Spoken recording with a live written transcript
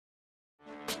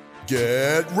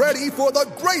Get ready for the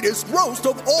greatest roast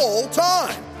of all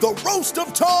time, the Roast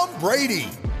of Tom Brady,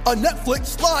 a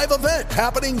Netflix live event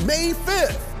happening May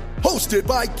 5th. Hosted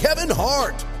by Kevin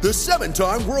Hart, the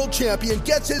 7-time world champion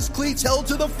gets his cleats held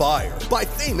to the fire by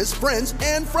famous friends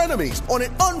and frenemies on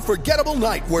an unforgettable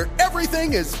night where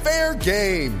everything is fair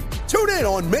game. Tune in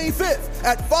on May 5th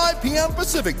at 5 p.m.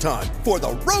 Pacific time for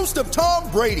the Roast of Tom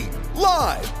Brady,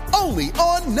 live only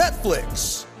on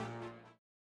Netflix.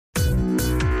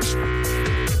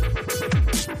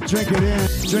 Drink it in,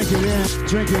 drink it in,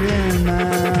 drink it in,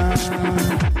 man.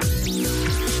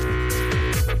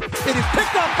 It is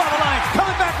picked up by the Lions,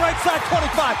 coming back right side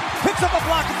 25, picks up a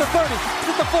block at the 30,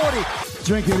 at the 40.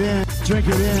 Drink it in, drink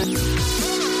it in.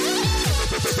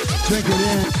 Drink it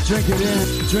in, drink it in,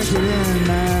 drink it in,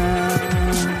 man.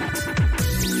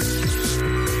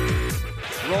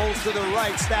 Rolls to the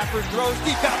right, Stafford throws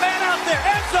deep, got a man out there,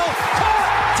 end zone,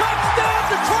 touchdown,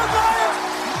 Detroit Lions,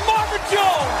 Marvin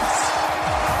Jones.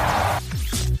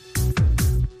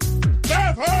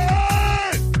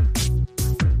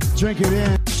 Drink it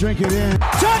in, drink it in.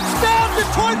 Touchdown,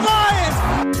 Detroit Lions!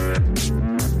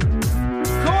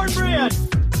 Cornbread.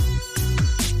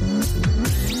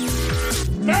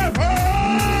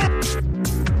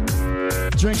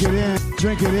 Drink it in,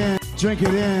 drink it in, drink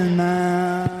it in,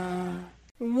 man.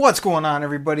 What's going on,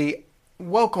 everybody?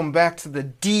 Welcome back to the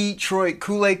Detroit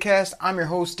Kool-Aid Cast. I'm your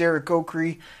host, Derek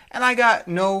Oakrey, and I got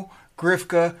no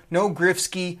Grifka, no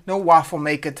Grifsky, no Waffle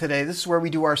Maker today. This is where we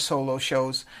do our solo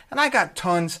shows, and I got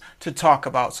tons to talk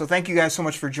about. So thank you guys so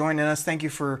much for joining us. Thank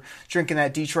you for drinking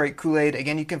that Detroit Kool-Aid.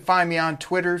 Again, you can find me on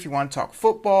Twitter if you want to talk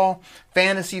football,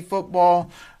 fantasy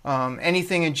football,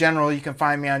 anything in general. You can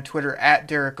find me on Twitter at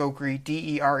Derek Oakrey,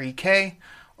 DEREK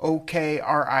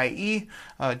OKRIE.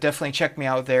 Definitely check me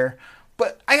out there.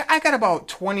 But I got about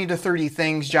 20 to 30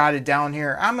 things jotted down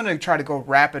here. I'm going to try to go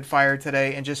rapid fire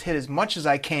today and just hit as much as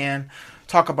I can,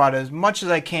 talk about as much as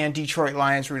I can Detroit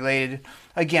Lions related.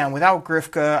 Again, without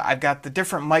Grifka, I've got the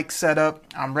different mics set up.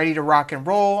 I'm ready to rock and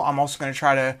roll. I'm also going to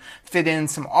try to fit in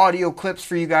some audio clips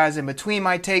for you guys in between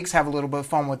my takes, have a little bit of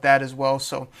fun with that as well.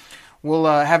 So we'll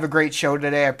have a great show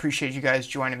today. I appreciate you guys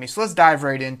joining me. So let's dive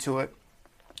right into it.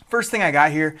 First thing I got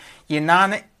here,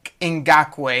 Yannick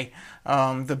Ngakoue.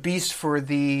 The beast for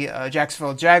the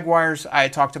Jacksonville Jaguars. I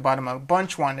talked about him a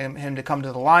bunch, wanted him to come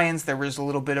to the Lions. There was a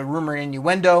little bit of rumor and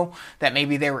innuendo that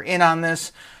maybe they were in on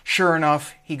this. Sure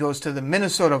enough, he goes to the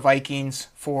Minnesota Vikings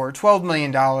for $12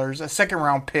 million, a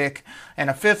second-round pick, and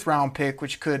a fifth-round pick,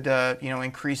 which could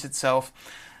increase itself.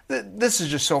 This is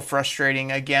just so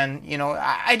frustrating. Again,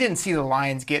 I didn't see the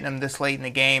Lions getting him this late in the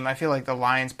game. I feel like the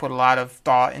Lions put a lot of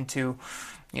thought into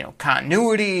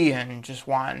continuity and just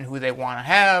wanting who they want to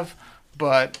have.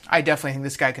 But I definitely think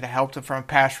this guy could have helped him from a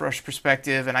pass rush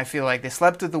perspective, and I feel like they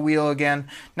slept at the wheel again.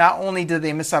 Not only did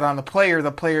they miss out on the player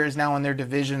is now in their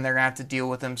division. They're going to have to deal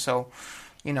with him. So,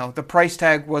 the price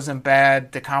tag wasn't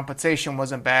bad. The compensation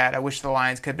wasn't bad. I wish the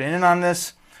Lions could have been in on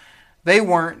this. They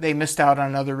weren't. They missed out on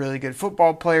another really good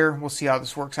football player. We'll see how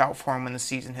this works out for him when the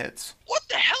season hits. What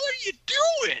the hell are you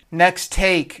doing? Next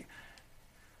take.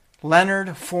 Leonard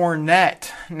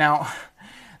Fournette. Now,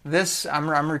 this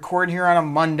I'm recording here on a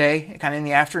Monday, kind of in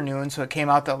the afternoon, so it came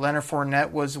out that Leonard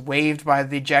Fournette was waived by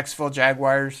the Jacksonville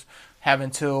Jaguars. Have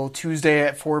until Tuesday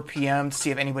at 4 p.m. to see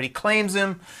if anybody claims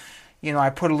him. I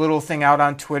put a little thing out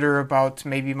on Twitter about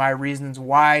maybe my reasons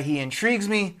why he intrigues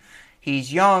me.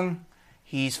 He's young.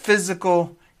 He's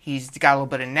physical. He's got a little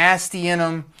bit of nasty in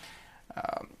him.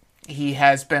 He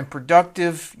has been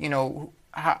productive.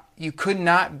 You could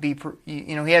not be,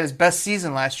 he had his best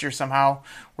season last year somehow,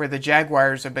 where the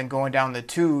Jaguars have been going down the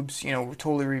tubes,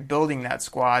 totally rebuilding that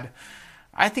squad.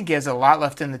 I think he has a lot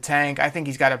left in the tank. I think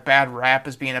he's got a bad rap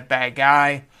as being a bad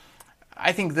guy.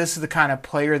 I think this is the kind of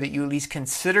player that you at least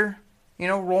consider,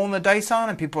 rolling the dice on.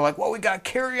 And people are like, well, we got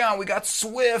Carrion, we got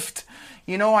Swift,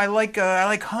 I like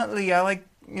Huntley, I like,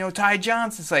 Ty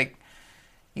Johnson. It's like,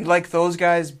 you like those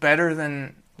guys better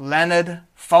than Leonard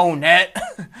Fournette?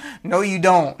 No, you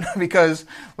don't, because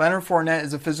Leonard Fournette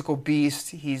is a physical beast.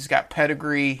 He's got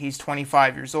pedigree. He's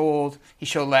 25 years old. He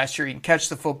showed last year he can catch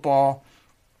the football.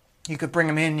 You could bring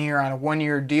him in here on a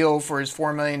one-year deal for his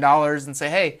 $4 million and say,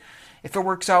 hey, if it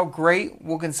works out great,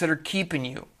 we'll consider keeping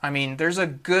you. I mean, there's a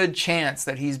good chance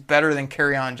that he's better than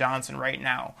Kerryon Johnson right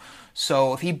now.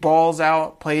 So if he balls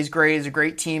out, plays great, is a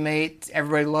great teammate,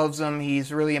 everybody loves him,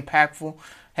 he's really impactful,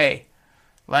 hey,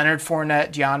 Leonard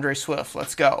Fournette, DeAndre Swift,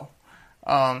 let's go.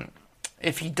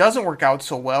 If he doesn't work out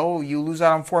so well, you lose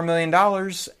out on $4 million,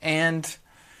 and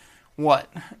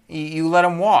what? You let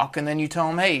him walk, and then you tell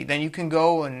him, hey, then you can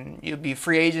go and you'll be a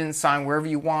free agent, sign wherever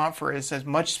you want for as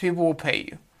much as people will pay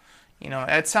you.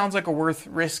 That sounds like a worth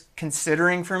risk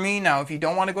considering for me. Now, if you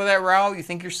don't want to go that route, you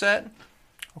think you're set,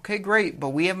 okay, great. But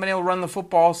we haven't been able to run the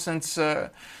football since, in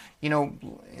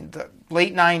the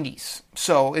late 90s.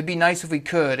 So it'd be nice if we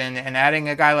could. And adding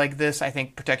a guy like this, I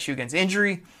think, protects you against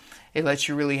injury. It lets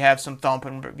you really have some thump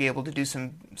and be able to do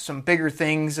some bigger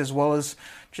things, as well as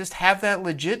just have that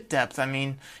legit depth. I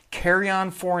mean, carry on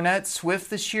Fournette, Swift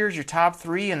this year is your top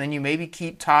three, and then you maybe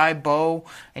keep Ty, Bo,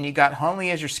 and you got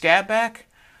Huntley as your scat back.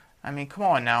 I mean, come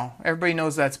on now. Everybody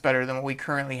knows that's better than what we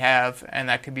currently have, and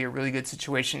that could be a really good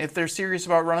situation if they're serious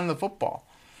about running the football.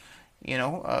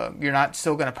 You're not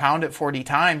still going to pound it 40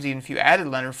 times, even if you added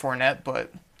Leonard Fournette,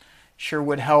 but sure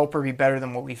would help or be better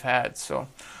than what we've had. So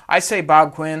I say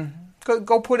Bob Quinn,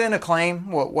 go put in a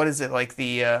claim. What is it, like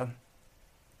the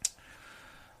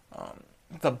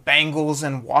Bengals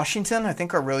and Washington, I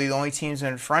think, are really the only teams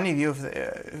in front of you,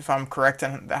 if I'm correct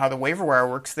on how the waiver wire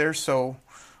works there. So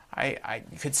I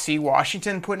could see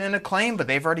Washington putting in a claim, but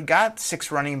they've already got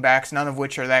 6 running backs, none of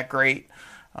which are that great.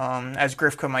 As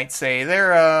Grifka might say,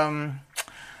 they're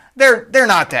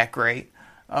not that great.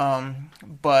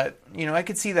 But I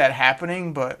could see that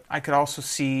happening. But I could also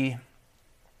see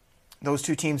those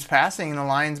two teams passing and the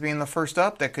Lions being the first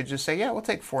up that could just say, yeah, we'll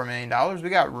take $4 million. We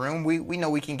got room. We know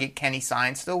we can get Kenny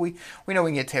signed still. We know we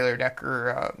can get Taylor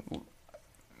Decker,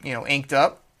 inked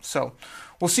up. So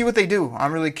we'll see what they do.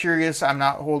 I'm really curious. I'm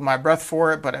not holding my breath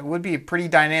for it, but it would be pretty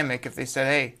dynamic if they said,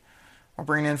 hey, we're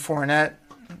bringing in Fournette,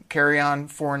 carry on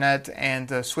Fournette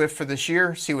and Swift for this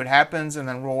year, see what happens, and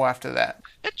then roll after that.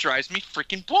 That drives me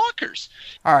freaking bonkers.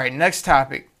 All right, next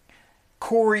topic.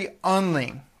 Corey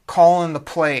Unling calling the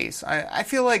plays. I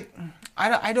feel like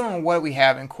I don't know what we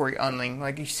have in Corey Unling.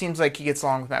 Like, he seems like he gets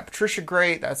along with Matt Patricia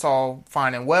great. That's all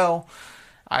fine and well.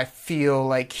 I feel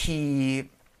like he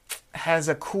has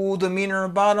a cool demeanor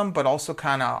about him, but also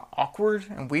kind of awkward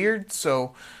and weird.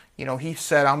 So, he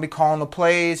said, I'll be calling the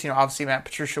plays. Obviously Matt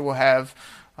Patricia will have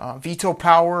veto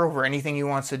power over anything he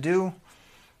wants to do.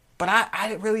 But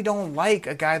I really don't like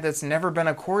a guy that's never been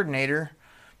a coordinator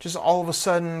just all of a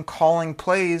sudden calling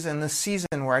plays in this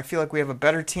season where I feel like we have a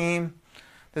better team.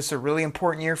 This is a really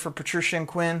important year for Patricia and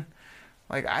Quinn.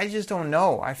 Like, I just don't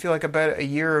know. I feel like about a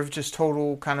year of just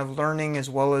total kind of learning as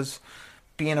well as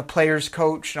being a player's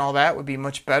coach and all that would be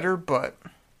much better. But,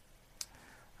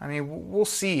 I mean, we'll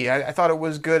see. I thought it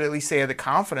was good. At least they had the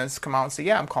confidence to come out and say,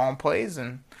 yeah, I'm calling plays.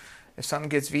 And if something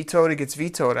gets vetoed, it gets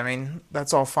vetoed. I mean,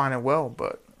 that's all fine and well.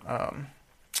 But,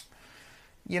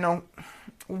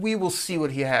 we will see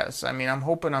what he has. I mean,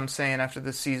 I'm saying after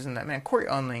this season that, man, Corey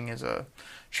Unling is a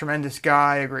tremendous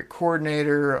guy, a great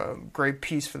coordinator, a great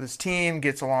piece for this team,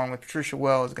 gets along with Patricia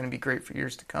well, is going to be great for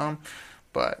years to come.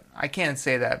 But I can't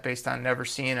say that based on never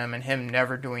seeing him and him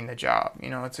never doing the job.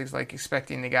 It's like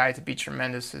expecting the guy to be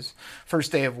tremendous his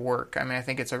first day of work. I mean, I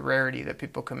think it's a rarity that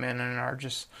people come in and are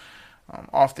just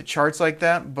off the charts like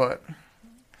that. But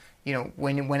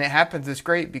when it happens, it's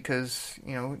great because,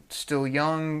 still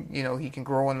young, he can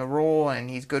grow in the role and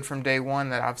he's good from day one.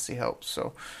 That obviously helps.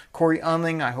 So, Corey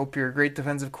Unling, I hope you're a great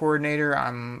defensive coordinator.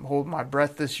 I'm holding my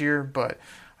breath this year, but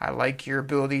I like your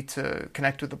ability to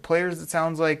connect with the players, it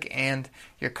sounds like, and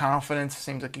your confidence. It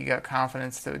seems like you got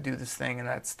confidence to do this thing, and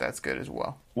that's good as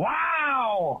well.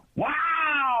 Wow!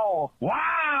 Wow!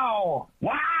 Wow!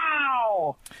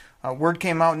 Wow! Word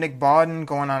came out, Nick Bawden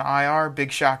going on IR.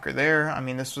 Big shocker there. I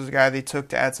mean, this was a guy they took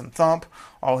to add some thump.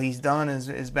 All he's done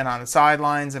is been on the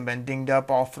sidelines and been dinged up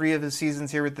all 3 of his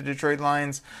seasons here with the Detroit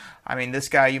Lions. I mean, this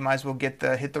guy, you might as well get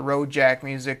the Hit the Road Jack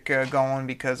music going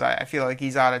because I feel like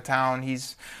he's out of town.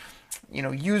 He's,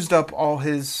 used up all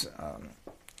his,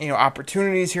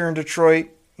 opportunities here in Detroit.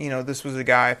 This was a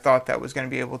guy I thought that was going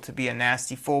to be able to be a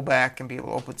nasty fullback and be able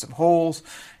to open some holes.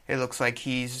 It looks like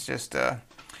he's just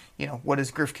what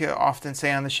does Grifka often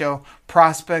say on the show?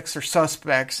 Prospects are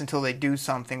suspects until they do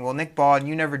something. Well, Nick Bawden,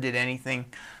 you never did anything.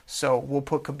 So we'll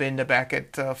put Kabinda back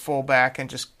at fullback and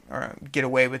just get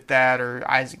away with that, or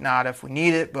Isaac Nada if we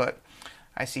need it. But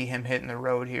I see him hitting the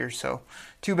road here. So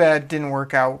too bad, didn't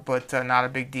work out, but not a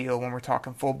big deal when we're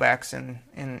talking fullbacks in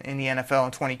the NFL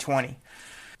in 2020.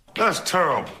 That's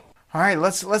terrible. All right,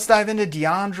 let's dive into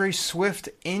DeAndre Swift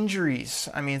injuries.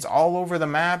 I mean, it's all over the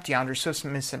map. DeAndre Swift's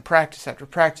missing practice after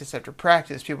practice after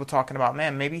practice. People talking about,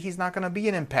 man, maybe he's not going to be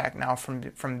an impact now from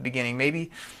the beginning. Maybe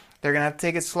they're going to have to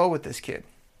take it slow with this kid.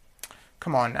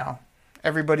 Come on now.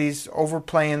 Everybody's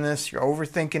overplaying this. You're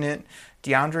overthinking it.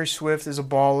 DeAndre Swift is a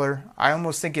baller. I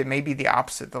almost think it may be the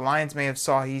opposite. The Lions may have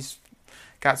saw he's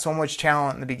got so much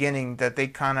talent in the beginning that they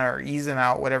kind of are easing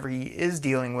out whatever he is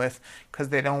dealing with because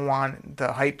they don't want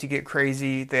the hype to get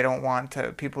crazy. They don't want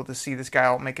people to see this guy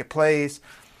out making plays.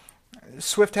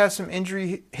 Swift has some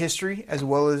injury history, as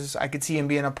well as I could see him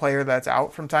being a player that's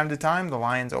out from time to time. The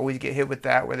Lions always get hit with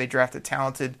that, where they draft a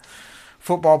talented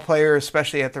football player,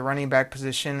 especially at the running back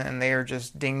position, and they are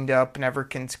just dinged up, never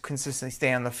can consistently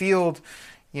stay on the field.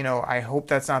 I hope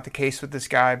that's not the case with this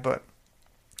guy, but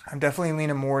I'm definitely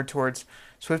leaning more towards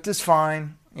Swift is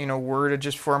fine. Word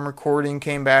just from recording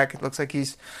came back. It looks like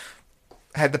he's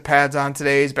had the pads on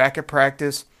today. He's back at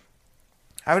practice.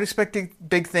 I would expect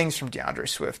big things from DeAndre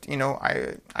Swift.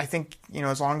 I think,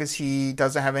 as long as he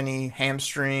doesn't have any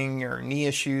hamstring or knee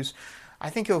issues,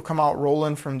 I think he'll come out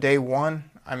rolling from day one.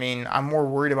 I mean, I'm more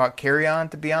worried about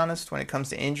Kerryon, to be honest, when it comes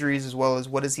to injuries, as well as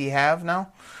what does he have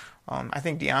now. I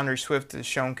think DeAndre Swift has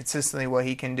shown consistently what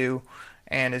he can do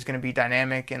and is going to be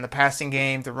dynamic in the passing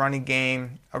game, the running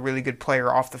game, a really good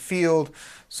player off the field,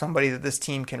 somebody that this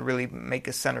team can really make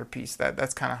a centerpiece.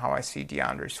 That's kind of how I see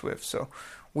DeAndre Swift. So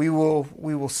we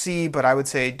will see, but I would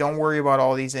say don't worry about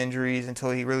all these injuries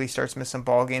until he really starts missing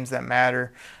ball games that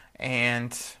matter.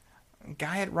 And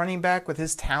guy at running back with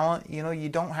his talent, you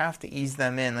don't have to ease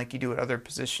them in like you do at other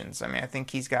positions. I mean, I think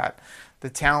he's got the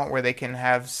talent where they can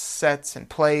have sets and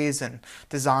plays and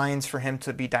designs for him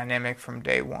to be dynamic from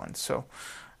day one. So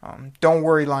don't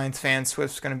worry, Lions fans.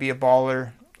 Swift's going to be a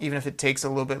baller, even if it takes a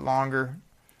little bit longer.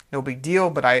 No big deal,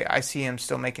 but I see him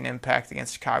still making an impact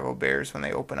against Chicago Bears when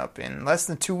they open up in less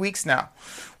than 2 weeks now,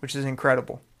 which is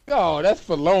incredible. Oh, that's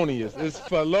felonious. It's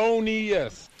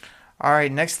felonious. All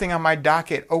right, next thing on my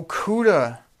docket,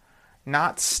 Okudah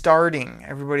not starting.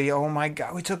 Everybody, oh my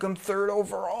God, we took him 3rd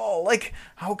overall. Like,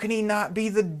 how can he not be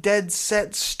the dead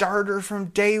set starter from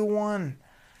day one?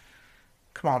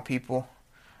 Come on, people.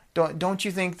 Don't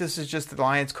you think this is just the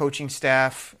Lions coaching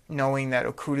staff knowing that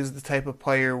Okudah is the type of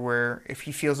player where if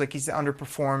he feels like he's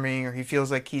underperforming or he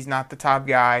feels like he's not the top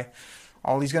guy,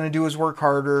 all he's going to do is work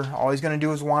harder. All he's going to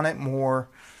do is want it more.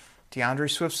 Jeff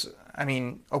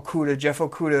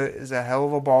Okudah is a hell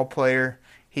of a ball player.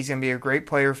 He's going to be a great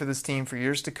player for this team for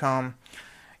years to come.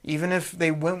 Even if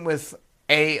they went with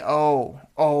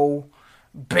A.O.,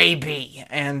 baby,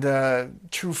 and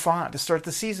Trufant to start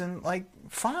the season,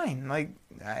 fine.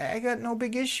 I got no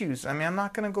big issues. I mean, I'm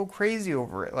not going to go crazy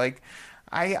over it.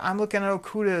 I'm looking at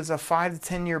Okudah as a 5 to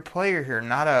 10 year player here,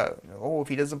 not if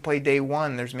he doesn't play day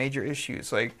one, there's major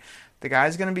issues. The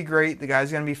guy's going to be great. The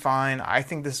guy's going to be fine. I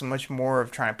think this is much more of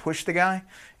trying to push the guy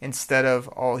instead of,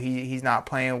 he's not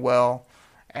playing well.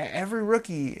 Every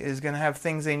rookie is going to have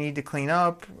things they need to clean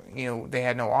up. They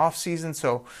had no off season,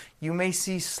 so you may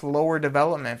see slower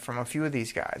development from a few of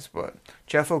these guys. But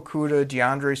Jeff Okudah,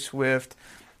 DeAndre Swift,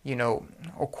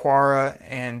 Okwara,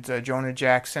 and Jonah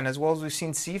Jackson, as well as we've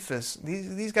seen Cephas.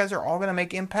 These guys are all going to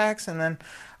make impacts, and then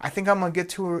I think I'm going to get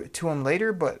to him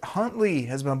later, but Huntley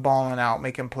has been balling out,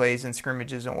 making plays in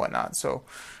scrimmages and whatnot. So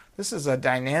this is a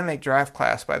dynamic draft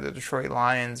class by the Detroit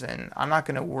Lions, and I'm not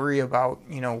going to worry about,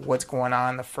 what's going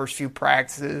on the first few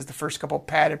practices, the first couple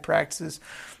padded practices,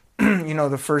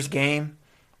 the first game.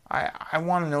 I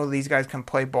want to know these guys can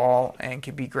play ball and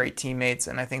can be great teammates,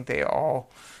 and I think they all,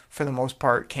 for the most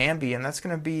part, can be, and that's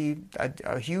going to be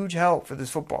a huge help for this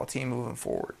football team moving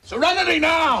forward. Serenity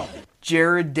now!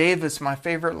 Jarrad Davis, my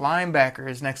favorite linebacker,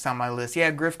 is next on my list.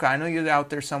 Yeah, Grifka, I know you're out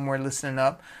there somewhere listening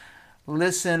up.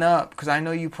 Listen up, because I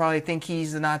know you probably think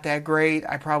he's not that great.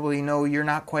 I probably know you're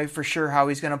not quite for sure how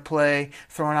he's going to play,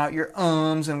 throwing out your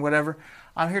ums and whatever.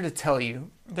 I'm here to tell you,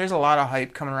 there's a lot of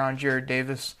hype coming around Jarrad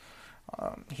Davis.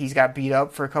 He's got beat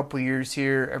up for a couple years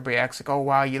here. Everybody acts like, oh,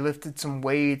 wow, you lifted some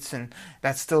weights, and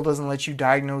that still doesn't let you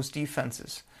diagnose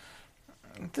defenses.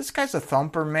 This guy's a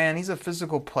thumper, man. He's a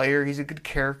physical player. He's a good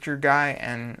character guy,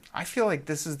 and I feel like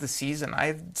this is the season.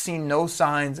 I've seen no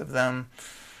signs of them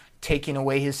taking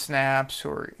away his snaps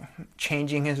or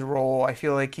changing his role. I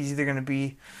feel like he's either going to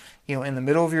be, in the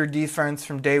middle of your defense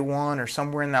from day one or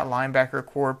somewhere in that linebacker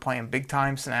core playing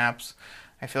big-time snaps.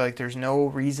 I feel like there's no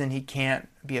reason he can't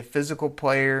be a physical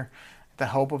player. The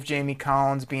help of Jamie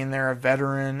Collins being there, a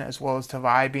veteran, as well as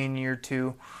Tavai being year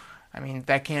 2. I mean,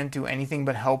 that can't do anything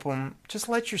but help him. Just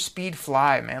let your speed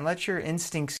fly, man. Let your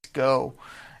instincts go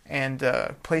and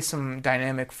play some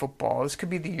dynamic football. This could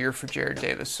be the year for Jarrad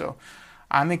Davis, so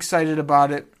I'm excited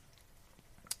about it.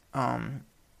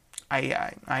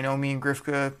 I know me and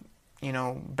Grifka,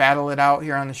 battle it out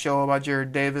here on the show about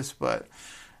Jarrad Davis, but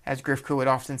as Grifka would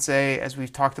often say, as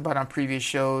we've talked about on previous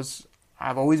shows,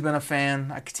 I've always been a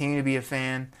fan. I continue to be a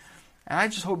fan. And I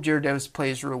just hope Jarrad Davis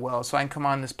plays real well so I can come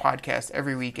on this podcast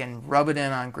every week and rub it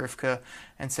in on Grifka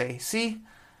and say, see,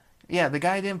 yeah, the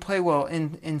guy didn't play well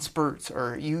in spurts,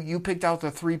 or you picked out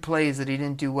the 3 plays that he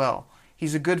didn't do well.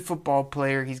 He's a good football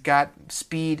player. He's got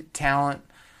speed, talent,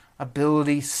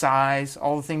 ability, size,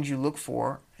 all the things you look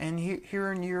for. And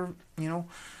here in year,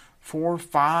 4 or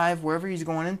 5, wherever he's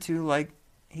going into, like,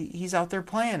 he's out there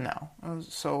playing now.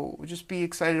 So just be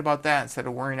excited about that instead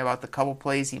of worrying about the couple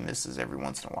plays he misses every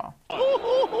once in a while.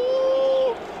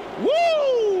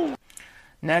 Woo!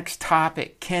 Next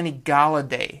topic, Kenny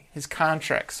Golladay, his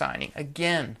contract signing.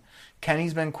 Again,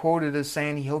 Kenny's been quoted as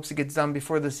saying he hopes it gets done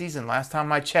before the season. Last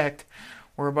time I checked,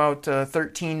 we're about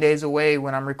 13 days away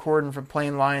when I'm recording from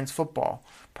playing Lions football.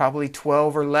 Probably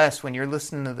 12 or less when you're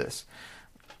listening to this.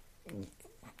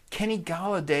 Kenny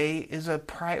Golladay is a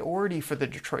priority for the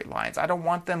Detroit Lions. I don't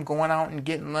want them going out and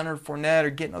getting Leonard Fournette or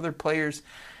getting other players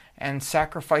and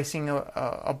sacrificing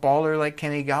a baller like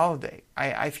Kenny Golladay.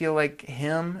 I feel like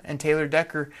him and Taylor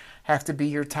Decker have to be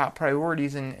your top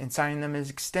priorities in signing them as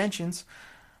extensions.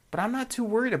 But I'm not too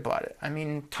worried about it. I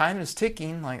mean, time is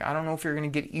ticking. Like, I don't know if you're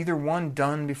going to get either one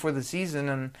done before the season.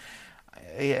 And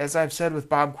as I've said with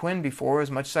Bob Quinn before, as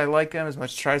much as I like him, as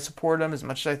much as I try to support him, as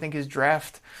much as I think his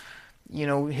draft,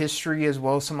 history as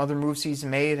well as some other moves he's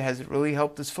made has really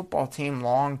helped this football team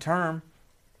long term,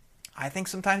 I think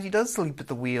sometimes he does sleep at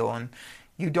the wheel. And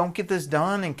you don't get this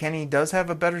done, and Kenny does have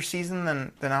a better season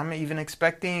than I'm even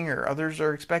expecting or others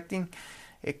are expecting,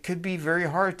 it could be very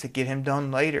hard to get him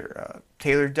done later.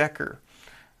 Taylor Decker,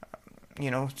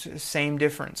 same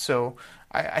difference. So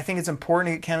I think it's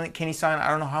important to get Kenny signed. I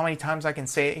don't know how many times I can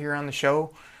say it here on the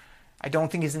show. I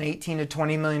don't think he's an $18 to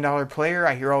 $20 million player.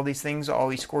 I hear all these things. Oh,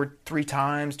 he scored 3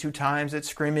 times, 2 times at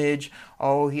scrimmage.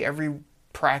 Oh, every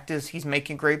practice he's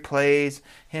making great plays.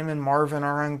 Him and Marvin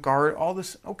are on guard. All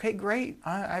this, okay, great.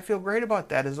 I feel great about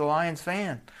that as a Lions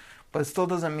fan. But it still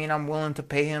doesn't mean I'm willing to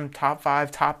pay him top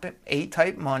 5, top 8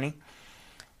 type money.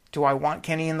 Do I want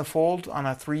Kenny in the fold on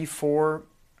a 3, 4,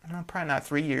 probably not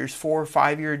 3 years, 4 or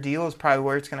 5 year deal is probably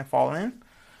where it's going to fall in?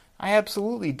 I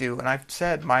absolutely do. And I've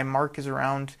said my mark is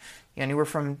around anywhere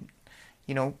from,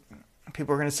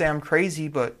 people are going to say I'm crazy,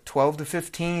 but 12 to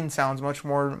 15 sounds much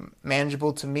more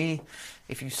manageable to me.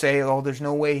 If you say, oh, there's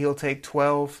no way he'll take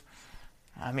 12,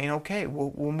 I mean, okay,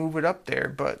 we'll move it up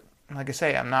there. But like I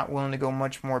say, I'm not willing to go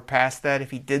much more past that.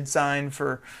 If he did sign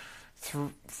for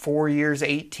 4 years,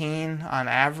 18 on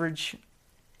average,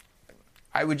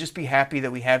 I would just be happy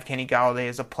that we have Kenny Golladay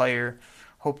as a player.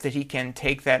 Hope that he can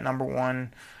take that number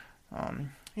one,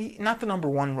 not the number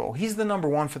one role. He's the number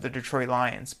one for the Detroit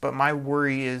Lions. But my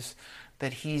worry is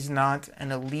that he's not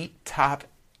an elite top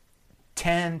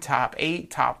 10, top 8,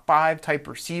 top 5 type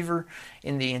receiver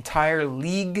in the entire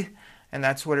league. And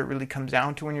that's what it really comes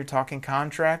down to when you're talking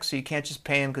contracts. So you can't just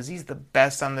pay him because he's the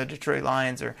best on the Detroit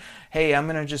Lions, or, hey, I'm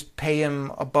going to just pay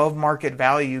him above market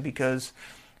value because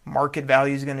market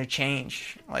value is going to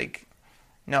change. Like,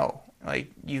 no.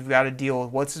 Like, you've got to deal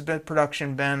with what's his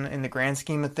production been in the grand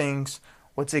scheme of things,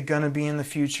 what's it going to be in the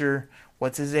future,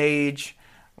 what's his age,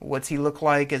 what's he look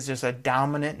like as just a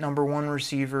dominant number one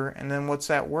receiver, and then what's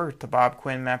that worth to Bob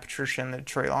Quinn, Matt Patricia, and the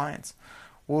Detroit Lions.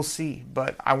 We'll see.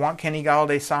 But I want Kenny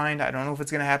Golladay signed. I don't know if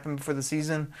it's going to happen before the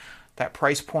season. That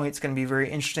price point is going to be very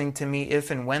interesting to me if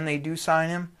and when they do sign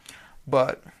him.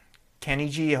 But Kenny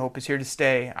G, I hope, is here to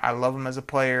stay. I love him as a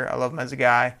player. I love him as a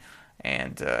guy.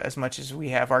 And as much as we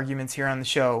have arguments here on the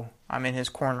show, I'm in his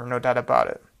corner, no doubt about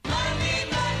it.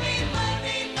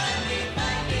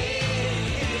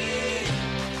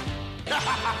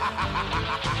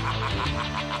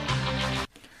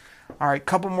 All right,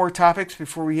 couple more topics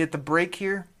before we hit the break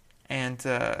here, and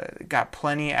got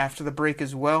plenty after the break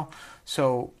as well.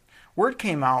 So word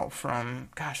came out from,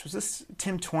 was this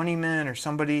Tim Twentyman or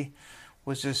somebody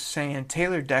was just saying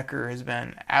Taylor Decker has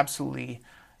been absolutely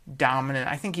dominant.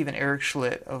 I think even Eric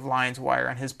Schlitt of Lions Wire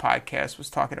on his podcast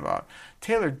was talking about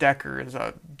Taylor Decker is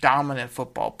a dominant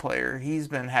football player.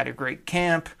 He's had a great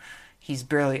camp. He's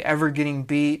barely ever getting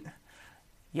beat.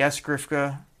 Yes,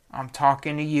 Grifka, I'm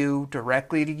talking to you,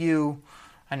 directly to you.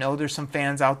 I know there's some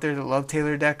fans out there that love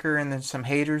Taylor Decker and there's some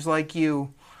haters like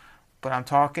you, but I'm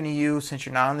talking to you since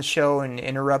you're not on the show and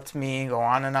interrupt me, go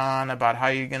on and on about how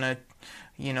you're going to,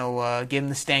 give him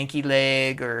the stanky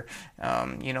leg or,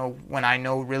 when I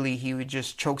know really he would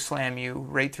just choke slam you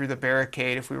right through the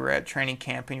barricade if we were at training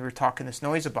camp and you were talking this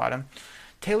noise about him.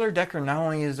 Taylor Decker not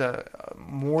only is a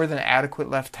more than adequate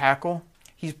left tackle,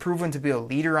 he's proven to be a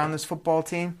leader on this football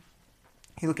team.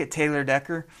 You look at Taylor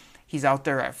Decker, he's out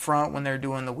there at front when they're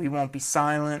doing the We Won't Be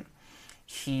Silent.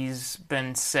 He's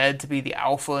been said to be the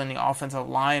alpha in the offensive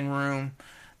line room.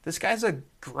 This guy's a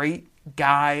great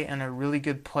guy and a really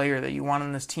good player that you want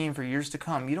on this team for years to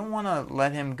come. You don't want to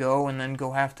let him go and then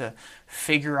go have to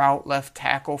figure out left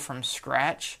tackle from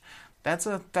scratch. That's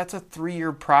a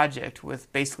 3-year project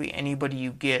with basically anybody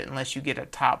you get, unless you get a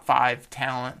top 5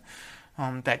 talent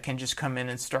that can just come in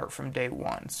and start from day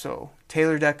one. So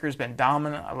Taylor Decker's been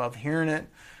dominant. I love hearing it.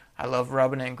 I love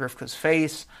rubbing it in Grifka's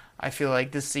face. I feel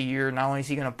like this is the year, not only is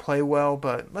he going to play well,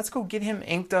 but let's go get him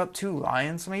inked up too,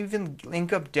 Lions. Maybe even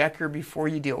ink up Decker before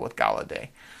you deal with Galladay.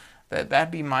 That'd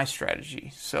be my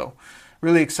strategy. So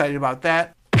really excited about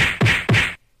that.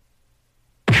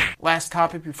 Last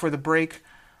topic before the break,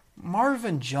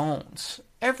 Marvin Jones.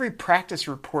 Every practice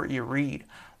report you read,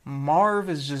 Marv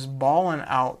is just balling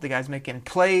out. The guy's making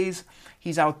plays.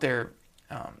 He's out there,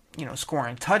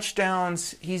 scoring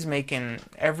touchdowns. He's making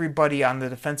everybody on the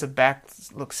defensive back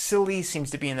look silly. Seems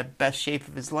to be in the best shape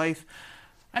of his life.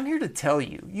 I'm here to tell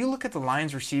you, you look at the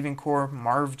Lions receiving core,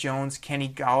 Marv Jones, Kenny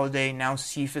Galladay, now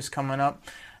Cephas coming up,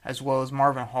 as well as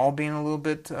Marvin Hall being a little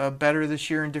bit better this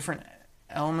year in different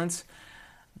elements.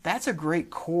 That's a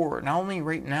great core, not only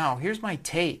right now. Here's my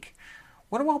take.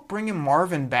 What about bringing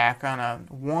Marvin back on a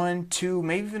 1, 2,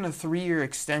 maybe even a 3-year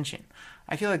extension?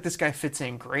 I feel like this guy fits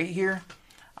in great here.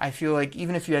 I feel like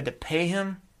even if you had to pay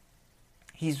him,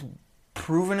 he's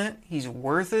proven it. He's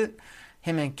worth it.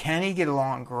 Him and Kenny get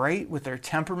along great with their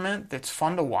temperament. It's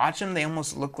fun to watch them. They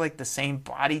almost look like the same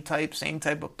body type, same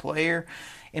type of player,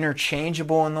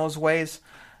 interchangeable in those ways.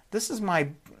 This is my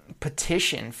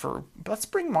petition for, let's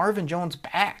bring Marvin Jones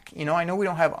back. I know we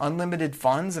don't have unlimited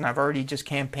funds, and I've already just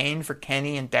campaigned for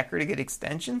Kenny and Decker to get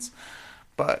extensions,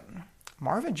 but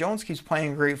Marvin Jones keeps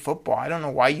playing great football. I don't know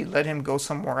why you let him go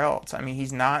somewhere else. I mean,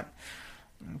 he's not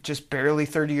just barely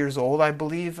 30 years old, I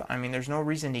believe. I mean, there's no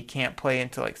reason he can't play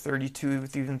until like 32,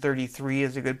 even 33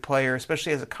 as a good player,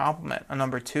 especially as a complement, a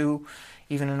number 2,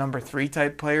 even a number 3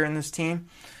 type player in this team.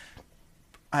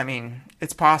 I mean,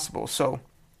 it's possible. So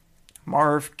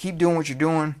Marv, keep doing what you're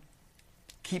doing.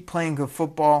 Keep playing good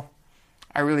football.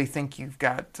 I really think you've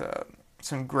got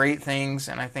some great things,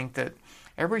 and I think that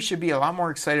everybody should be a lot more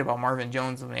excited about Marvin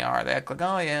Jones than they are. They act like,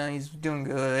 oh yeah, he's doing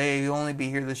good. Hey, he'll only be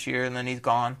here this year, and then he's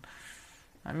gone.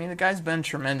 I mean, the guy's been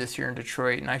tremendous here in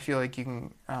Detroit, and I feel like you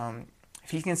can, if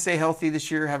he can stay healthy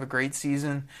this year, have a great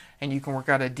season, and you can work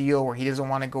out a deal where he doesn't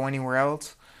want to go anywhere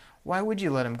else, why would you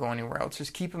let him go anywhere else?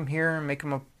 Just keep him here and make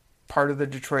him a part of the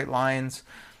Detroit Lions.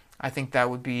 I think that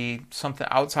would be something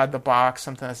outside the box,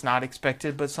 something that's not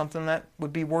expected, but something that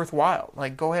would be worthwhile.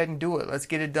 Like, go ahead and do it. Let's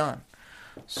get it done.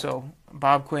 So,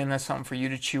 Bob Quinn, that's something for you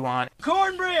to chew on.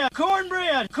 Cornbread!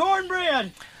 Cornbread!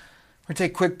 Cornbread! We're going to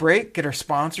take a quick break, get our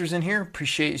sponsors in here.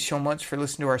 Appreciate you so much for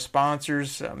listening to our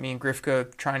sponsors. Me and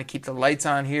Grifka trying to keep the lights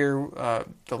on here.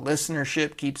 The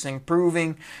listenership keeps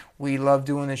improving. We love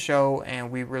doing the show, and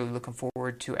we're really looking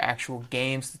forward to actual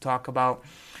games to talk about.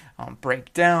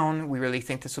 Break down. We really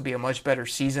think this will be a much better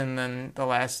season than the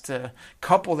last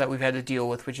couple that we've had to deal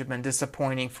with, which have been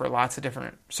disappointing for lots of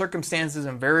different circumstances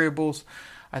and variables.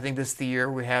 I think this is the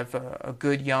year we have a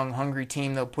good, young, hungry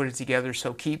team that'll put it together.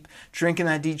 So keep drinking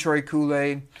that Detroit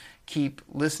Kool-Aid, keep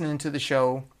listening to the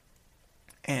show,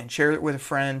 and share it with a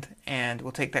friend. And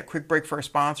we'll take that quick break for our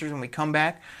sponsors. When we come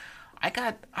back, I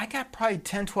got probably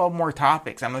 10, 12 more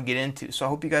topics I'm going to get into. So I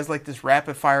hope you guys like this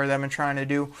rapid fire that I've been trying to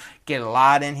do. Get a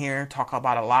lot in here, talk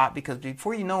about a lot, because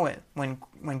before you know it, when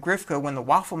the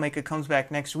Waffle Maker comes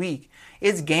back next week,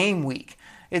 it's game week.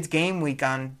 It's game week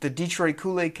on the Detroit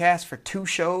Kool-Aid Cast for 2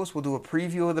 shows. We'll do a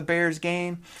preview of the Bears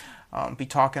game. Be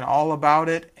talking all about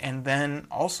it. And then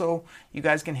also, you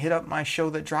guys can hit up my show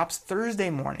that drops Thursday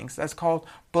mornings. That's called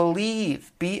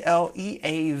Believe,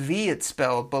 B-L-E-A-V it's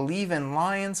spelled, Believe in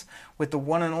Lions, with the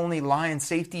one and only Lion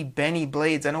safety, Benny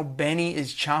Blades. I know Benny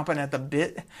is chomping at the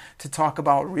bit to talk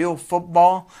about real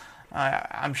football.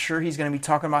 I'm sure he's going to be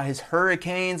talking about his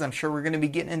Hurricanes. I'm sure we're going to be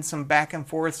getting in some back and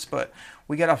forths, but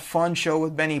we got a fun show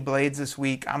with Benny Blades this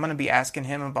week. I'm going to be asking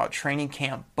him about training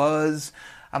camp buzz.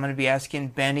 I'm going to be asking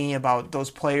Benny about those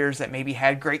players that maybe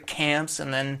had great camps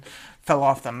and then fell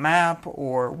off the map,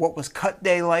 or what was cut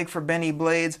day like for Benny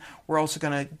Blades. We're also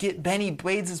going to get Benny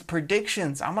Blades'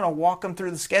 predictions. I'm going to walk him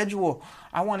through the schedule.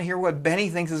 I want to hear what Benny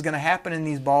thinks is going to happen in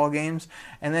these ball games,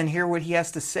 and then hear what he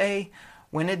has to say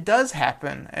when it does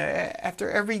happen. After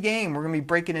every game, we're going to be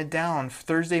breaking it down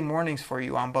Thursday mornings for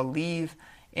you on Believe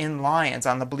in Lions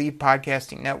on the Believe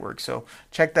Podcasting Network. So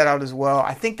check that out as well.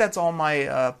 I think that's all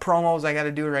my promos I got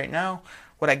to do right now.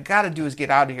 What I got to do is get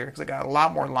out of here, because I got a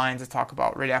lot more Lions to talk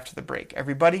about right after the break.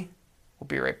 Everybody, we'll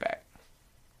be right back.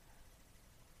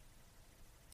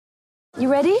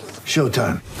 You ready?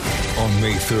 Showtime. On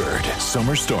May 3rd,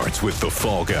 summer starts with The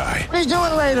Fall Guy. Let's do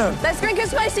it later. Let's drink a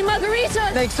spicy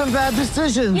margarita. Make some bad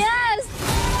decisions. Yes.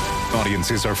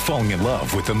 Audiences are falling in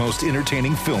love with the most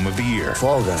entertaining film of the year.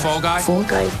 Fall Guy. Fall guy. Fall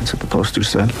guy. That's what the poster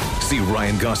said. See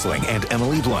Ryan Gosling and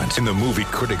Emily Blunt in the movie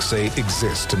critics say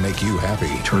exists to make you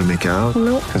happy. Trying to make it out?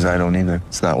 Nope. Because I don't either.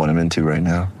 It's not what I'm into right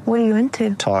now. What are you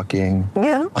into? Talking.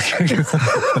 Yeah.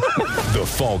 The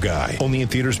Fall Guy. Only in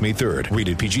theaters May 3rd.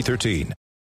 Rated PG-13.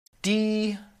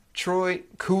 Detroit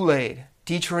Kool-Aid.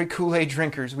 Detroit Kool-Aid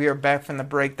drinkers, we are back from the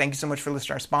break. Thank you so much for listening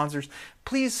to our sponsors.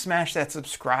 Please smash that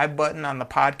subscribe button on the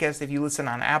podcast if you listen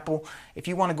on Apple. If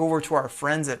you want to go over to our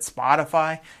friends at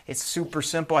Spotify, it's super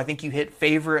simple. I think you hit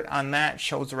favorite on that. It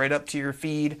shows right up to your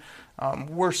feed.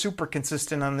 We're super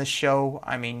consistent on this show.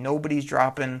 I mean, nobody's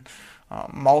dropping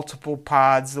multiple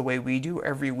pods the way we do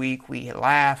every week. We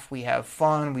laugh, we have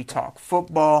fun, we talk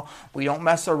football. We don't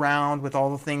mess around with all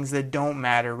the things that don't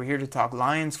matter. We're here to talk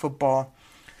Lions football.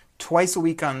 Twice a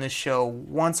week on this show,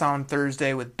 once on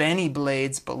Thursday with Benny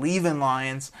Blades, Believe in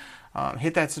Lions.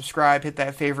 Hit that subscribe, hit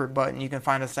that favorite button. You can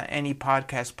find us on any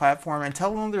podcast platform and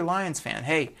tell another Lions fan,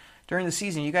 hey, during the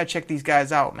season, you got to check these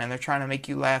guys out, man. They're trying to make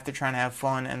you laugh, they're trying to have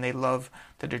fun, and they love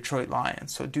the Detroit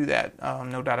Lions. So do that,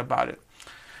 no doubt about it.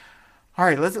 All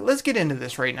right, let's get into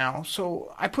this right now.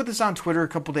 So I put this on Twitter a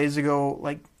couple days ago.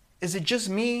 Like, is it just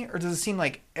me, or does it seem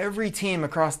like every team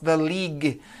across the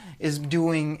league is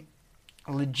doing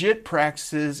legit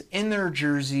practices in their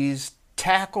jerseys,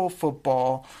 tackle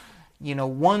football,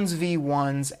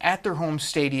 1v1s at their home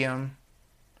stadium,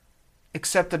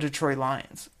 except the Detroit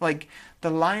Lions? Like,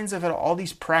 the Lions have had all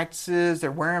these practices,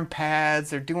 they're wearing pads,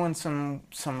 they're doing some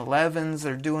 11s,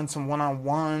 they're doing some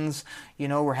one-on-ones,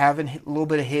 we're having a little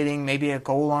bit of hitting, maybe a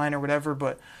goal line or whatever,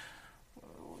 but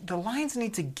the Lions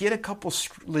need to get a couple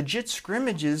legit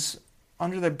scrimmages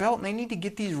under their belt, and they need to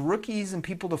get these rookies and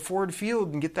people to Ford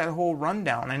Field and get that whole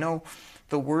rundown. I know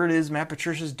the word is Matt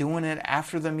Patricia's doing it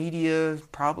after the media,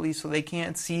 probably so they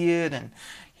can't see it, and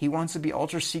he wants to be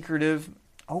ultra secretive.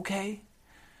 Okay,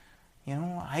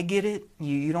 I get it.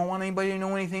 You don't want anybody to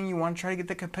know anything. You want to try to get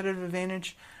the competitive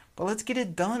advantage, but let's get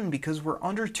it done because we're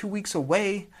under 2 weeks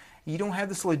away. You don't have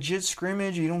this legit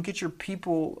scrimmage. You don't get your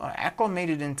people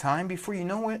acclimated in time. Before you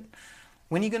know it,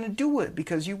 when are you going to do it?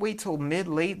 Because you wait till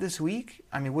late this week?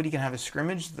 I mean, what, are you going to have a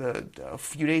scrimmage a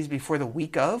few days before the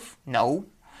week of? No.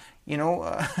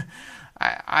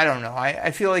 I don't know.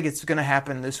 I feel like it's going to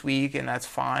happen this week, and that's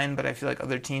fine, but I feel like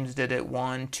other teams did it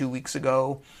 1-2 weeks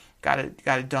ago, got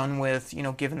it done with,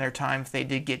 given their time. If they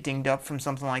did get dinged up from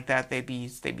something like that, they'd be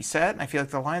set, and I feel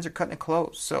like the Lions are cutting it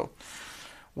close. So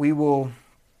we will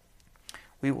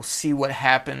see what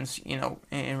happens,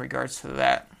 in regards to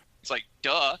that. It's like,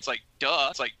 duh. It's like, duh.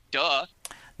 It's like, duh.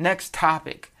 Next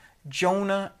topic,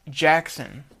 Jonah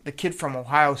Jackson, the kid from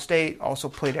Ohio State, also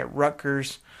played at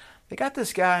Rutgers. They got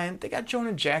this guy, they got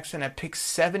Jonah Jackson at pick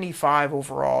 75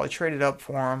 overall. I traded up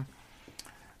for him.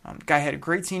 Guy had a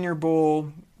great Senior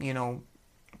Bowl,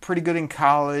 pretty good in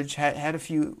college, had a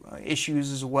few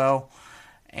issues as well.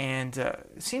 And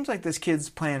it seems like this kid's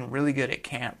playing really good at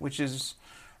camp, which is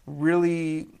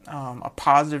really a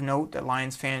positive note that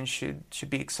Lions fans should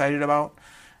be excited about.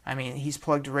 I mean, he's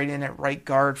plugged right in at right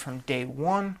guard from day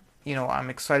one. I'm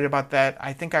excited about that.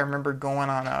 I think I remember going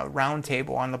on a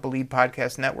roundtable on the Believe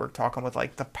Podcast Network talking with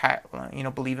like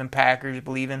the Believe in Packers,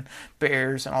 Believe in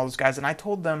Bears, and all those guys. And I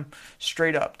told them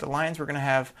straight up, the Lions were going to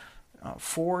have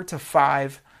 4 to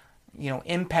 5,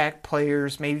 impact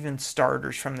players, maybe even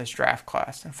starters from this draft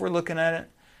class. And if we're looking at it,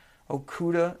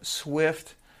 Okudah,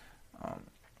 Swift,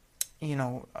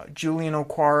 Julian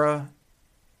Okwara,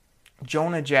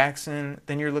 Jonah Jackson,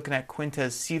 then you're looking at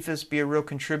Quintez Cephas be a real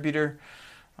contributor.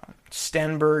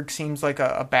 Stenberg seems like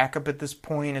a backup at this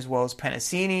point, as well as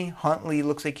Pennicini. Huntley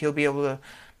looks like he'll be able to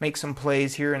make some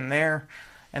plays here and there.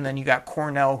 And then you got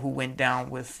Cornell, who went down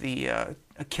with the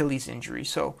Achilles injury.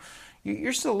 So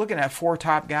you're still looking at 4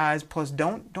 top guys. Plus,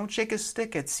 don't shake a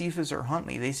stick at Cephas or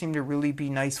Huntley. They seem to really be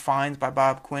nice finds by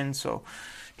Bob Quinn. So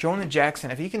Jonah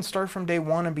Jackson, if he can start from day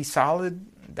one and be solid,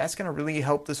 that's going to really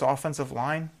help this offensive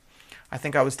line. I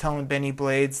think I was telling Benny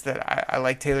Blades that I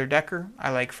like Taylor Decker.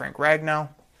 I like Frank Ragnow.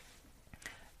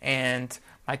 And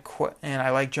I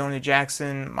like Jonah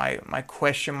Jackson. My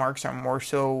question marks are more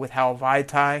so with Hal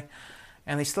Vaitai.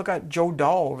 And they still got Joe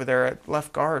Dahl over there at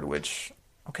left guard, which,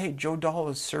 okay, Joe Dahl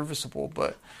is serviceable,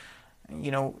 but,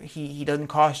 he doesn't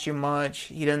cost you much.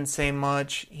 He doesn't say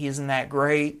much. He isn't that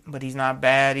great, but he's not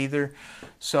bad either.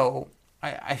 So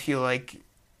I feel like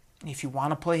if you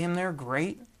want to play him there,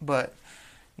 great. But,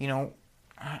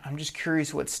 I'm just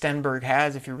curious what Stenberg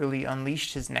has, if he really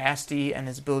unleashed his nasty and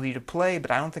his ability to play, but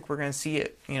I don't think we're going to see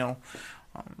it,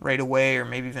 right away or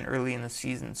maybe even early in the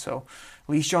season. So at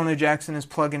least Jonah Jackson is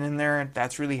plugging in there.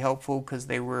 That's really helpful because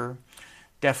they were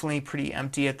Definitely pretty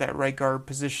empty at that right guard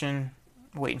position.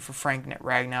 Waiting for Frank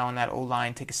Ragnow and that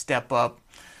O-line take a step up.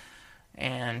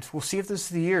 And we'll see if this is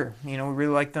the year. We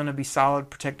really like them to be solid,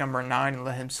 protect number 9, and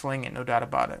let him sling it, no doubt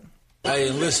about it. Hey,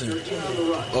 listen,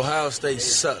 Ohio State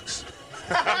sucks.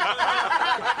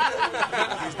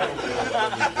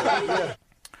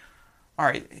 All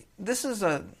right, this is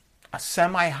a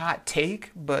semi-hot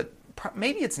take, but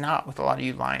maybe it's not with a lot of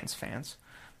you Lions fans.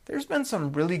 There's been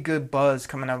some really good buzz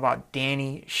coming out about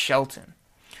Danny Shelton.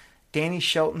 Danny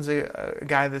Shelton's a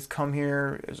guy that's come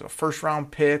here as a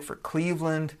first-round pick for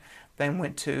Cleveland, then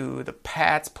went to the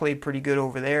Pats, played pretty good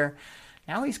over there.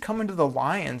 Now he's coming to the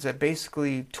Lions at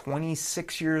basically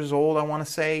 26 years old, I want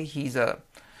to say.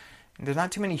 There's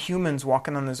not too many humans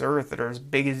walking on this earth that are as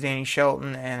big as Danny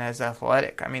Shelton and as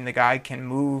athletic. I mean, the guy can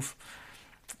move.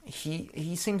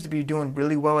 He seems to be doing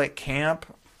really well at camp,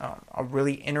 a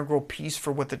really integral piece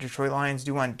for what the Detroit Lions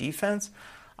do on defense.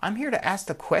 I'm here to ask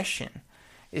the question,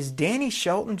 is Danny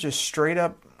Shelton just straight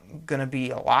up going to be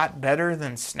a lot better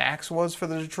than Snacks was for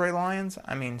the Detroit Lions?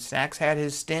 I mean, Snacks had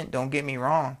his stint, don't get me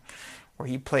wrong, where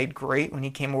he played great when he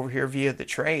came over here via the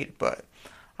trade, but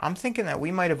I'm thinking that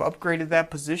we might have upgraded that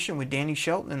position with Danny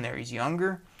Shelton in there. He's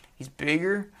younger, he's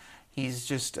bigger, he's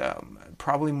just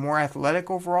probably more athletic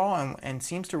overall and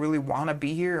seems to really want to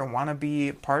be here and want to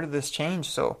be part of this change.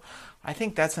 So I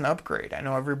think that's an upgrade. I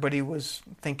know everybody was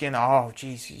thinking, oh,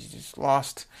 geez, he just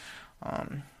lost,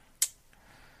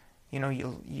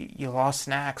 you lost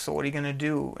Snacks, so what are you going to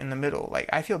do in the middle? Like,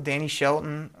 I feel Danny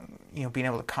Shelton, being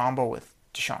able to combo with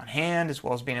Deshaun Hand as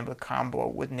well as being able to combo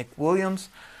with Nick Williams,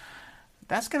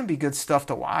 that's going to be good stuff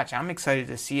to watch. I'm excited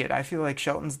to see it. I feel like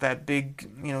Shelton's that big,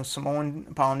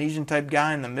 Samoan Polynesian type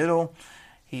guy in the middle.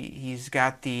 He's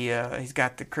got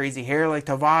the crazy hair like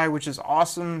Tavai, which is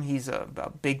awesome. He's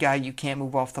a big guy you can't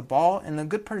move off the ball. And the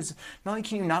good part is, not only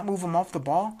can you not move him off the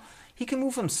ball, he can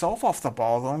move himself off the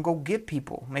ball though and go get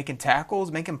people, making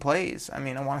tackles, making plays. I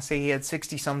mean, I want to say he had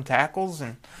 60-some tackles,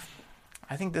 and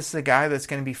I think this is a guy that's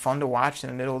going to be fun to watch in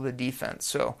the middle of the defense.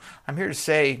 So I'm here to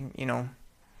say,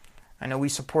 I know we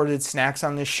supported Snacks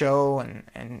on this show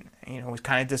and was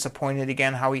kind of disappointed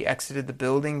again how he exited the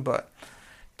building, but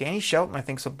Danny Shelton, I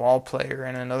think, is a ball player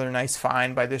and another nice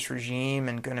find by this regime,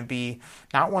 and going to be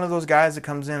not one of those guys that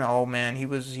comes in, oh man, he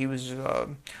was a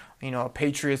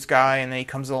Patriots guy, and then he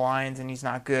comes to the Lions and he's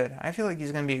not good. I feel like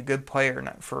he's going to be a good player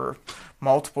for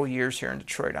multiple years here in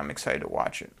Detroit. I'm excited to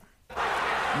watch it.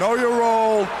 Know your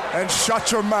role and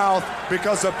shut your mouth,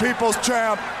 because the people's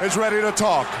champ is ready to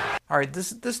talk. All right,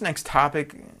 this next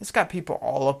topic, it's got people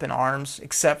all up in arms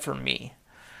except for me.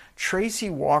 Tracy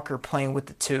Walker playing with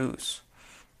the twos.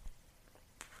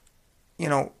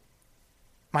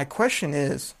 My question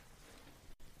is,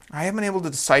 I haven't been able to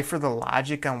decipher the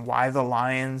logic on why the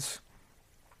Lions,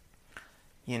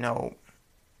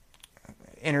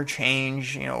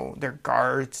 interchange, their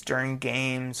guards during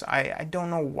games. I don't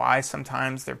know why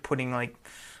sometimes they're putting like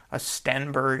a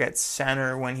Stenberg at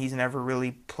center when he's never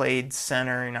really played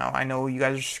center. I know you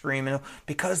guys are screaming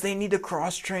because they need to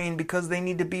cross train, because they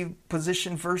need to be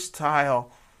position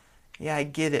versatile. Yeah, I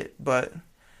get it, but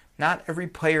not every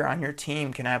player on your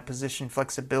team can have position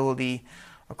flexibility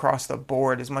across the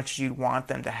board as much as you'd want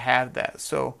them to have that.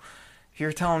 So if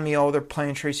you're telling me, they're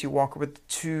playing Tracy Walker with the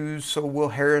twos so Will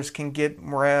Harris can get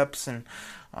reps and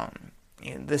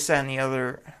this, that, and the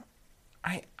other,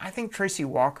 I think Tracy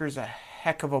Walker's a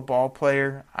heck of a ball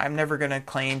player. I'm never going to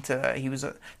claim he was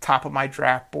a top of my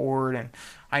draft board and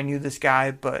I knew this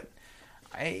guy, but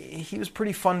he was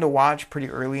pretty fun to watch pretty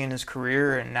early in his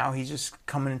career, and now he's just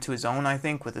coming into his own, I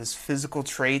think, with his physical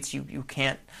traits. You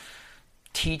can't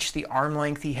teach the arm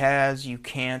length he has. You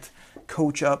can't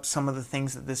coach up some of the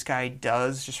things that this guy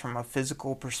does just from a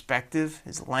physical perspective,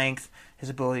 his length, his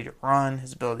ability to run,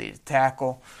 his ability to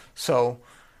tackle. So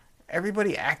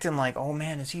everybody acting like, oh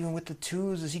man, is he with the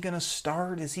twos? Is he going to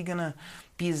start? Is he going to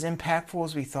be as impactful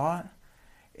as we thought?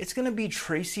 It's going to be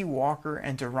Tracy Walker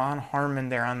and Deron Harmon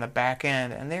there on the back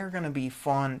end, and they're going to be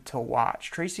fun to watch.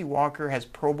 Tracy Walker has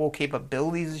Pro Bowl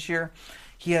capabilities this year.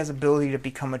 He has ability to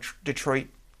become a Detroit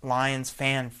Lions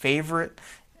fan favorite.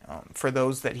 For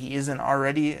those that he isn't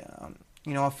already,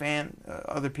 a fan,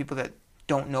 other people that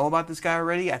don't know about this guy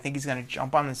already, I think he's going to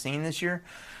jump on the scene this year.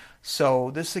 So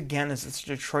this, again, is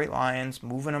the Detroit Lions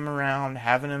moving him around,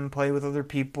 having him play with other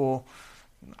people.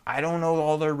 I don't know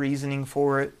all their reasoning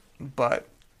for it, but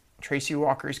Tracy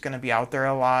Walker is going to be out there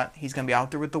a lot. He's going to be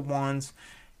out there with the ones.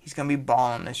 He's going to be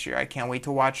balling this year. I can't wait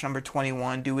to watch number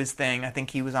 21 do his thing. I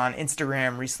think he was on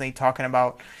Instagram recently talking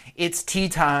about it's tea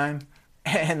time.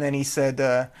 And then he said,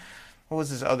 what was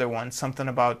his other one? Something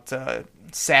about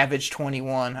Savage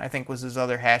 21, I think was his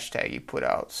other hashtag he put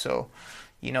out. So,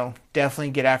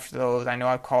 definitely get after those. I know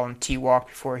I called him T-Walk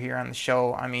before here on the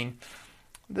show. I mean,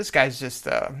 this guy's just,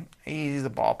 he's a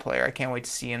ball player. I can't wait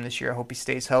to see him this year. I hope he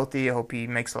stays healthy. I hope he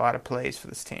makes a lot of plays for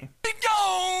this team.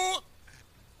 Bingo!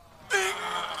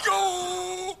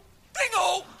 Bingo!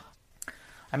 Bingo!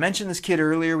 I mentioned this kid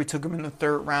earlier. We took him in the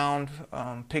 3rd round,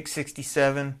 pick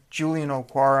 67, Julian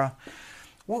Okwara.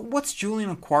 What's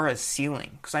Julian Okwara's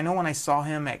ceiling? Because I know when I saw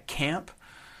him at camp,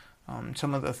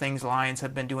 some of the things Lions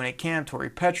have been doing at camp. Tori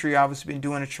Petrie obviously been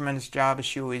doing a tremendous job, as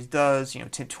she always does.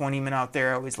 Tim Twentyman out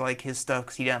there, I always like his stuff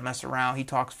because he doesn't mess around. He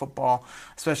talks football,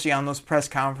 especially on those press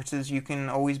conferences. You can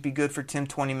always be good for Tim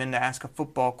Twentyman to ask a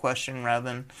football question rather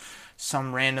than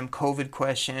some random COVID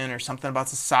question or something about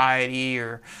society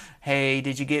or, hey,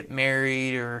 did you get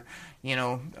married, or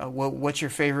what's your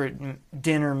favorite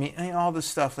dinner? All this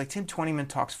stuff. Like, Tim Twentyman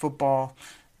talks football.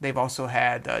 They've also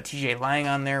had TJ Lang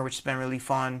on there, which has been really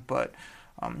fun. But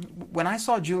when I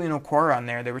saw Julian Okwara on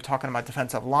there, they were talking about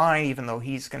defensive line, even though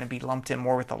he's going to be lumped in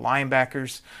more with the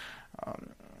linebackers.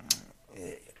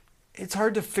 It's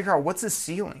hard to figure out what's his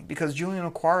ceiling, because Julian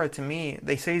Okwara, to me,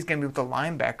 they say he's going to be with the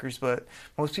linebackers, but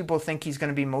most people think he's going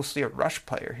to be mostly a rush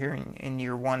player here in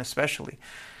year one especially.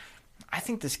 I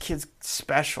think this kid's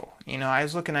special. I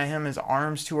was looking at him, his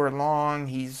arms too are long.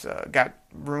 He's got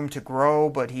room to grow,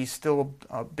 but he's still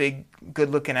a big,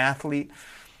 good-looking athlete.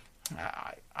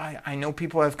 I know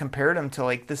people have compared him to,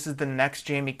 like, this is the next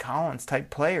Jamie Collins type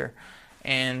player.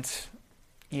 And,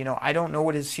 I don't know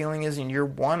what his ceiling is in year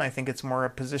one. I think it's more a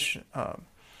position,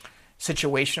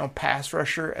 situational pass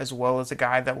rusher, as well as a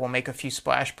guy that will make a few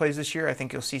splash plays this year. I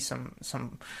think you'll see some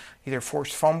either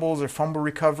forced fumbles or fumble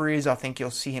recoveries. I think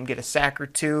you'll see him get a sack or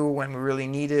two when we really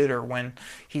need it, or when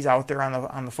he's out there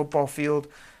on the football field.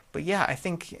 But yeah, I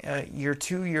think year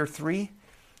 2, year 3,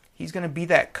 he's going to be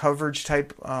that coverage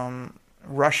type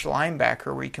rush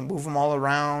linebacker where you can move him all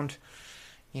around.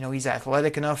 He's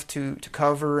athletic enough to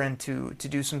cover and to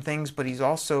do some things, but he's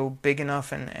also big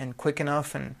enough and quick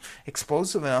enough and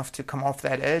explosive enough to come off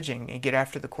that edge and get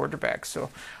after the quarterback. So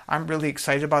I'm really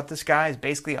excited about this guy. He's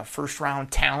basically a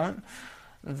first-round talent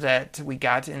that we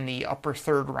got in the upper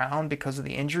 3rd round because of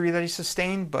the injury that he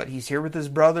sustained, but he's here with his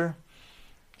brother.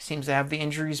 He seems to have the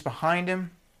injuries behind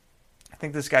him. I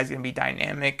think this guy's going to be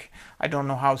dynamic. I don't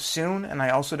know how soon, and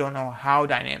I also don't know how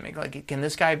dynamic. Like, can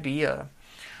this guy be a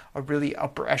really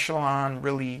upper echelon,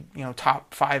 really,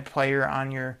 top 5 player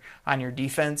on your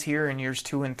defense here in years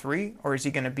 2 and 3? Or is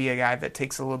he going to be a guy that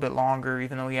takes a little bit longer,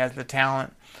 even though he has the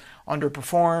talent,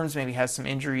 underperforms, maybe has some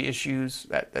injury issues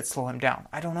that slow him down?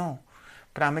 I don't know.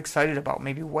 But I'm excited about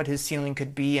maybe what his ceiling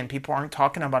could be, and people aren't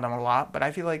talking about him a lot. But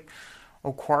I feel like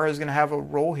Okwara is going to have a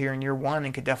role here in year 1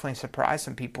 and could definitely surprise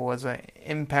some people as an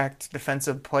impact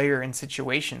defensive player in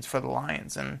situations for the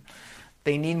Lions. And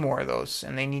they need more of those,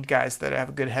 and they need guys that have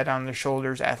a good head on their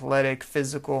shoulders, athletic,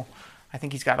 physical. I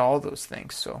think he's got all those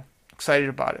things, so excited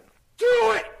about it.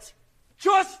 Do it!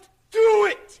 Just do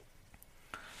it!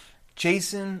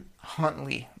 Jason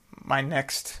Huntley, my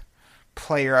next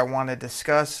player I want to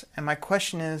discuss, and my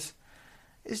question is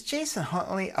Jason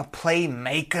Huntley a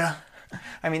playmaker?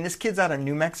 I mean, this kid's out of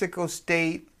New Mexico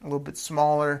State, a little bit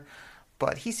smaller,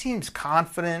 but he seems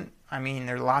confident. I mean,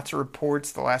 there are lots of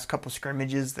reports the last couple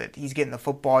scrimmages that he's getting the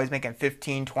football. He's making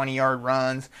 15, 20-yard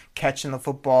runs, catching the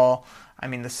football. I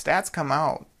mean, the stats come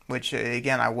out, which,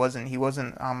 again, he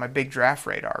wasn't on my big draft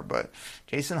radar. But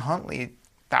Jason Huntley,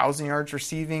 1,000 yards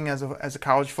receiving as a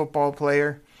college football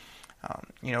player,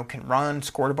 can run,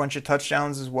 scored a bunch of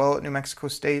touchdowns as well at New Mexico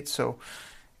State. So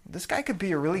this guy could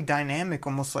be a really dynamic,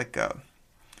 almost like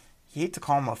you hate to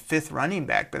call him a 5th running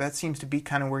back, but that seems to be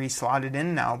kind of where he's slotted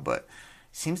in now. But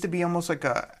seems to be almost like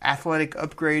a athletic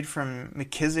upgrade from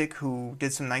McKissick, who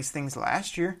did some nice things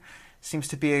last year. Seems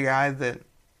to be a guy that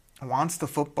wants the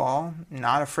football,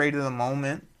 not afraid of the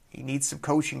moment. He needs some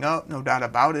coaching up, no doubt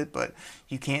about it, but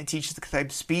you can't teach the type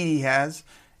of speed he has.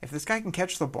 If this guy can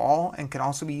catch the ball and can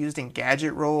also be used in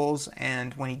gadget roles,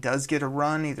 and when he does get a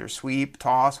run, either sweep,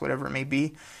 toss, whatever it may be,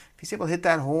 if he's able to hit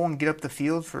that hole and get up the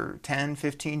field for 10,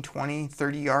 15, 20,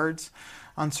 30 yards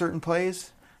on certain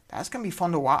plays, that's going to be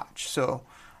fun to watch. So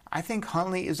I think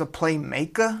Huntley is a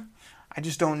playmaker. I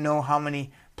just don't know how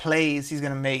many plays he's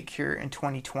going to make here in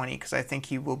 2020, because I think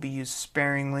he will be used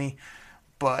sparingly.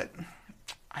 But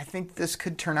I think this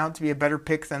could turn out to be a better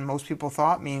pick than most people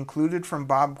thought, me included, from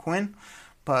Bob Quinn.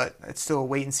 But it's still a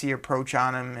wait-and-see approach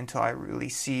on him until I really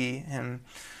see him.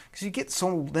 Because you get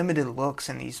so limited looks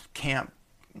in these camp.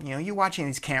 You're watching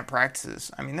these camp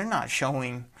practices. I mean, they're not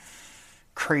showing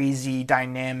crazy,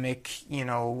 dynamic,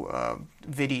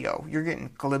 video. You're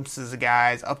getting glimpses of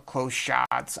guys, up close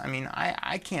shots. I mean,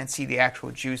 I can't see the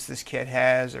actual juice this kid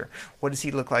has, or what does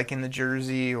he look like in the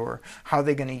jersey, or how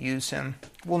they're going to use him.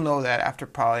 We'll know that after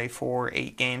probably 4 or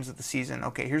 8 games of the season.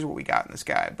 Okay, here's what we got in this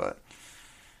guy, but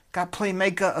got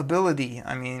playmaker ability.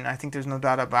 I mean, I think there's no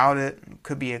doubt about it.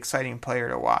 Could be an exciting player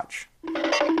to watch.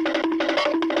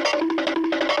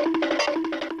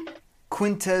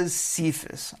 Quintez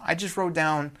Cephus. I just wrote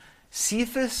down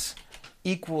Cephus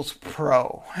equals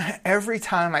pro. Every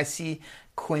time I see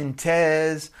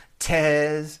Quintez,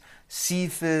 Tez,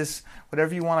 Cephus,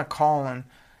 whatever you want to call him,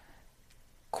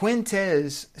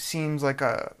 Quintez seems like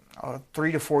a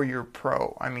 3 to 4 year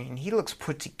pro. I mean, he looks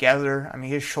put together. I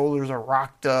mean, his shoulders are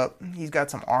rocked up. He's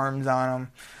got some arms on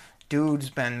him.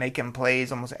 Dude's been making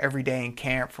plays almost every day in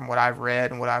camp from what I've read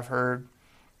and what I've heard.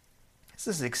 This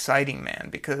is exciting, man,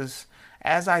 because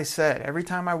as I said, every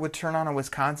time I would turn on a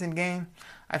Wisconsin game,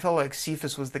 I felt like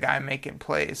Cephus was the guy making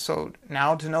plays. So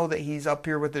now to know that he's up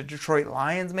here with the Detroit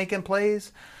Lions making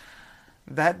plays,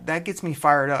 that gets me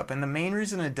fired up. And the main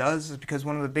reason it does is because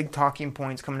one of the big talking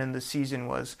points coming into the season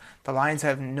was the Lions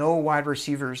have no wide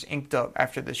receivers inked up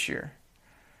after this year.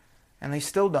 And they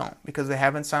still don't, because they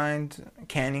haven't signed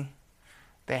Kenny.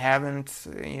 They haven't,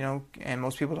 and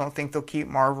most people don't think they'll keep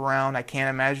Marv around. I can't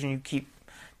imagine you keep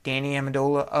Danny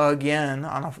Amendola again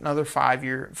on another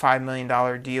 $5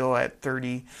 million deal at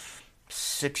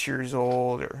 36 years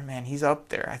old. Or, man, he's up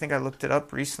there. I think I looked it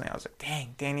up recently. I was like,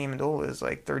 dang, Danny Amendola is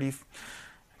like 30.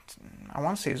 I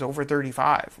want to say he was over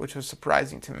 35, which was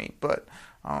surprising to me. But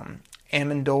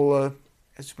Amendola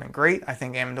has been great. I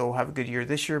think Amendola will have a good year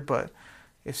this year. But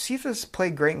if Cephus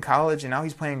played great in college and now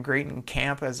he's playing great in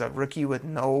camp as a rookie with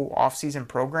no offseason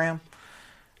program,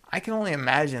 I can only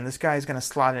imagine this guy is going to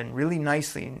slot in really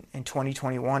nicely in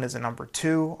 2021 as a number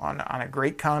 2 on a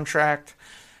great contract.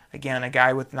 Again, a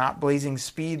guy with not blazing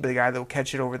speed, but a guy that will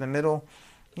catch it over the middle.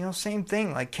 Same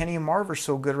thing. Like Kenny and Marv are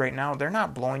so good right now. They're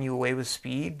not blowing you away with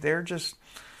speed. They're just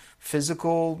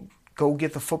physical, go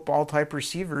get the football type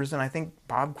receivers. And I think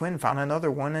Bob Quinn found another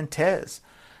one in Tez.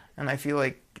 And I feel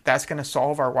like that's going to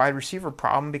solve our wide receiver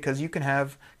problem, because you can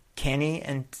have Kenny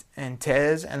and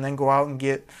Tez and then go out and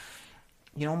get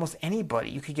almost anybody.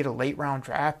 You could get a late round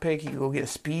draft pick. You could go get a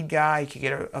speed guy. You could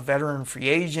get a veteran free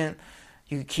agent.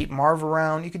 You could keep Marv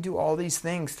around. You could do all these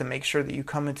things to make sure that you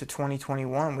come into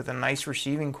 2021 with a nice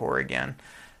receiving core again.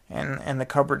 And the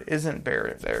cupboard isn't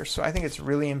bare there. So I think it's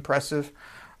really impressive.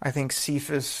 I think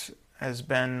Cephus has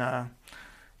been, a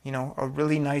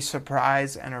really nice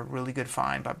surprise and a really good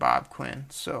find by Bob Quinn.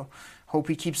 So hope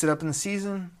he keeps it up in the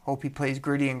season. Hope he plays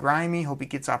gritty and grimy. Hope he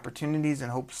gets opportunities,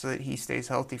 and hopes that he stays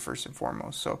healthy first and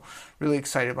foremost. So really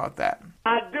excited about that.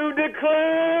 I do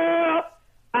declare.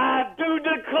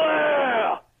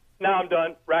 Now I'm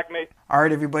done. Rack me. All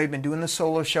right, everybody. Been doing the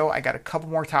solo show. I got a couple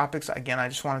more topics. Again, I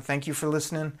just want to thank you for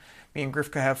listening. Me and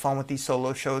Grifka have fun with these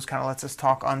solo shows. Kind of lets us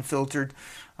talk unfiltered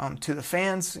to the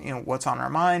fans. What's on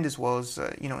our mind, as well as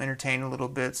entertain a little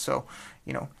bit. So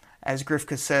as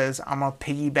Grifka says, I'm gonna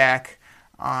piggyback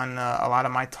on a lot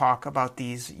of my talk about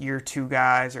these year 2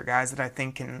 guys, or guys that I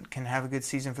think can have a good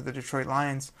season for the Detroit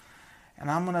Lions. And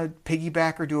I'm going to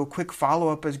piggyback or do a quick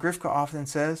follow-up, as Grifka often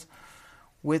says,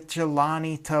 with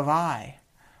Jahlani Tavai.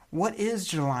 What is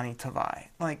Jahlani Tavai?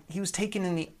 Like, he was taken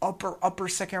in the upper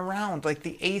second round, like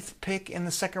the 8th pick in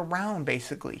the second round,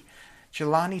 basically.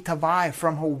 Jahlani Tavai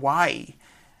from Hawaii.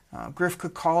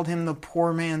 Grifka called him the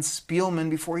poor man's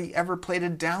Spielman before he ever played a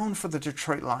down for the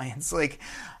Detroit Lions. Like,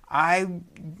 I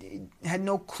had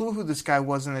no clue who this guy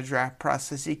was in the draft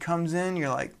process. He comes in, you're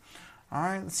like, all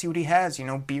right, let's see what he has.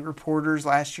 Beat reporters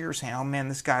last year saying, oh man,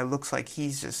 this guy looks like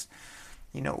he's just,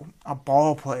 a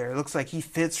ball player. Looks like he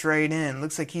fits right in.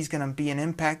 Looks like he's going to be an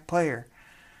impact player.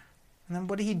 And then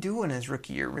what did he do in his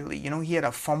rookie year, really? He had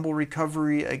a fumble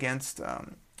recovery against,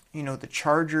 the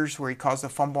Chargers, where he caused a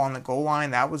fumble on the goal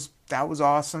line. That was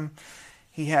awesome.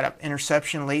 He had an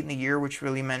interception late in the year, which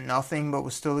really meant nothing, but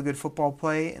was still a good football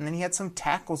play. And then he had some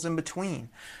tackles in between.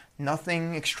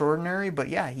 Nothing extraordinary, but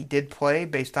yeah, he did play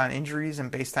based on injuries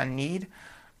and based on need.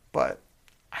 But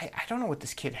I don't know what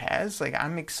this kid has. Like,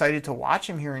 I'm excited to watch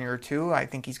him here in year 2. I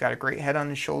think he's got a great head on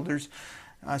his shoulders.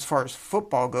 As far as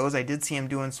football goes, I did see him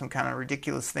doing some kind of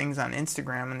ridiculous things on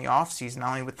Instagram in the offseason, not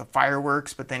only with the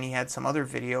fireworks, but then he had some other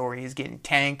video where he's getting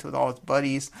tanked with all his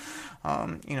buddies.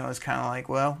 It's kind of like,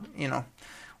 well,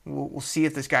 we'll see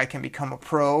if this guy can become a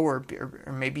pro, or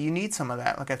maybe you need some of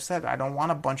that. Like I've said, I don't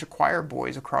want a bunch of choir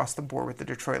boys across the board with the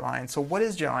Detroit Lions. So what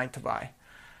is Jahlani Tavai?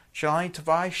 Jahlani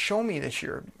Tavai, show me this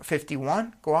year.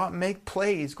 51, go out and make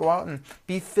plays. Go out and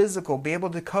be physical. Be able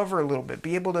to cover a little bit.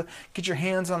 Be able to get your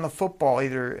hands on the football,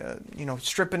 either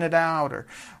stripping it out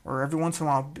or every once in a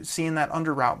while seeing that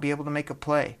under route, be able to make a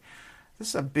play. This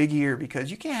is a big year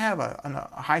because you can't have a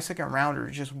high second rounder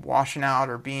just washing out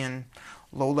or being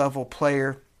low-level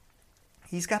player.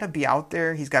 He's got to be out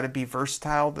there. He's got to be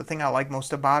versatile. The thing I like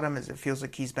most about him is it feels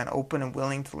like he's been open and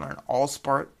willing to learn all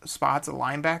spots at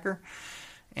linebacker.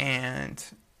 And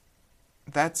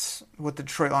that's what the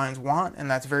Detroit Lions want, and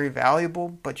that's very valuable.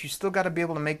 But you still got to be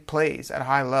able to make plays at a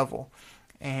high level.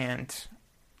 And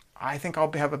I think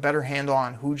I'll have a better handle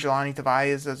on who Jahlani Tavai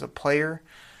is as a player,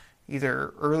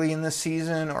 either early in the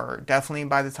season or definitely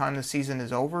by the time the season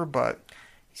is over. But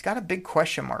he's got a big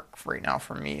question mark right now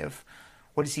for me of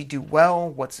what does he do well?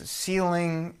 What's his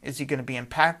ceiling? Is he going to be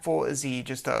impactful? Is he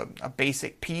just a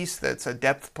basic piece that's a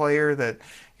depth player that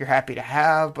you're happy to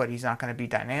have, but he's not going to be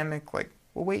dynamic? Like,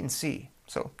 we'll wait and see.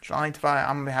 So, Jahlani Tavai,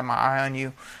 I'm going to have my eye on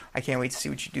you. I can't wait to see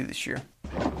what you do this year.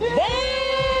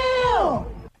 Damn!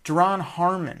 Duron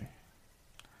Harmon.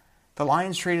 The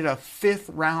Lions traded a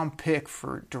 5th-round pick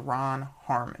for Duron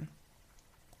Harmon.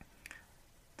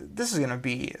 This is going to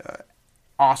be an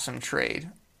awesome trade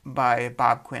by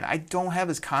Bob Quinn. I don't have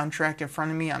his contract in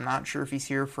front of me. I'm not sure if he's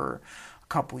here for a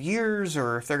couple years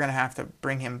or if they're going to have to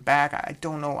bring him back. I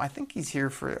don't know. I think he's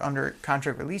here for under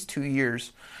contract for at least 2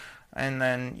 years. And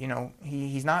then,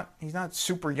 he's not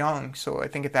super young, so I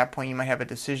think at that point you might have a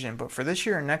decision. But for this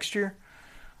year and next year,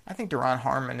 I think Duron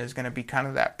Harmon is going to be kind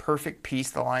of that perfect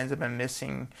piece the Lions have been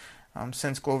missing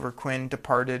since Glover Quinn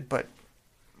departed. But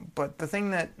the thing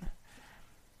that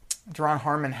Duron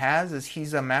Harmon has is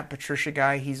he's a Matt Patricia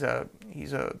guy. He's a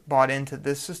bought into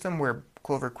this system where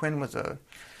Glover Quinn was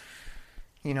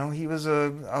he was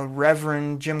a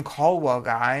Reverend Jim Caldwell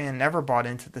guy and never bought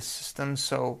into the system.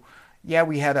 So yeah,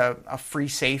 we had a free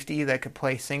safety that could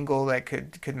play single, that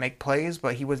could make plays,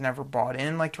 but he was never bought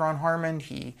in like Duron Harmon.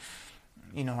 He,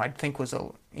 I think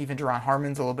even Duron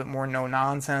Harmon's a little bit more no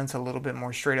nonsense, a little bit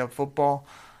more straight up football.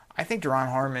 I think Duron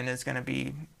Harmon is going to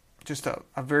be just a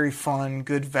very fun,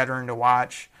 good veteran to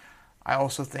watch. I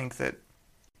also think that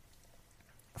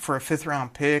for a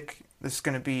 5th-round pick, this is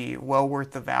going to be well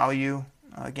worth the value.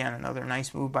 Again, another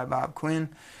nice move by Bob Quinn.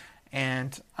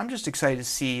 And I'm just excited to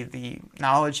see the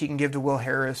knowledge he can give to Will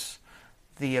Harris,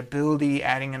 the ability,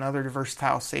 adding another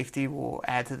versatile safety will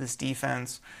add to this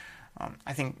defense.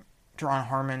 I think Duron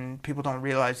Harmon, people don't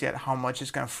realize yet how much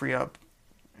it's going to free up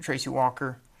Tracy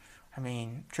Walker. I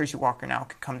mean, Tracy Walker now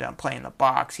can come down and play in the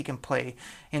box. He can play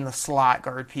in the slot,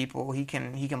 guard people. He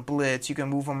can blitz. You can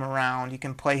move him around. You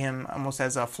can play him almost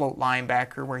as a float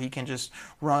linebacker where he can just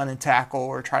run and tackle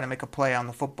or try to make a play on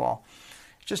the football.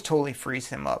 It just totally frees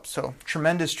him up. So,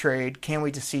 tremendous trade. Can't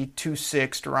wait to see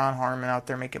 2-6 Duron Harmon out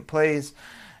there making plays.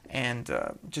 And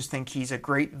just think he's a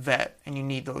great vet, and you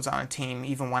need those on a team,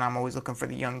 even when I'm always looking for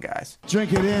the young guys.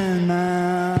 Drink it in,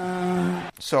 man.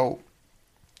 So,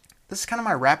 this is kind of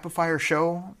my rapid-fire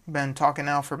show. I've been talking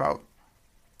now for about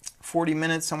 40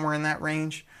 minutes, somewhere in that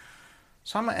range.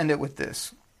 So I'm going to end it with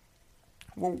this.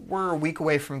 We're a week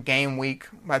away from game week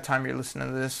by the time you're listening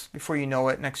to this. Before you know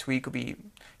it, next week will be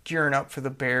gearing up for the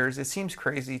Bears. It seems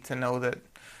crazy to know that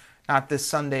not this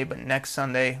Sunday, but next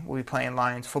Sunday, we'll be playing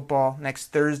Lions football. Next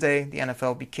Thursday, the NFL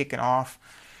will be kicking off.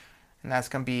 And that's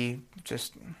going to be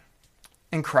just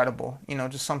incredible.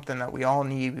 Just something that we all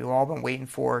need. We've all been waiting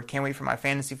for. Can't wait for my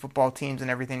fantasy football teams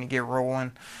and everything to get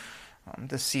rolling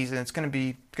this season. It's going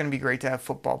to be great to have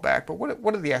football back. But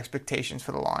what are the expectations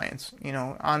for the Lions?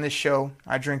 On this show,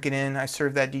 I drink it in. I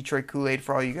serve that Detroit Kool-Aid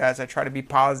for all you guys. I try to be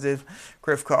positive.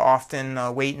 Grifka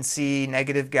often wait and see,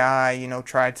 negative guy.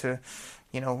 Try to,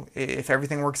 if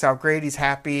everything works out great, he's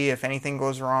happy. If anything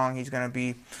goes wrong, he's going to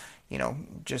be,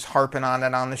 just harping on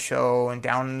it on the show and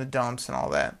down in the dumps and all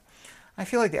that. I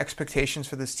feel like the expectations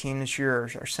for this team this year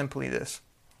are simply this.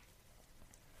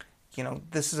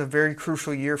 This is a very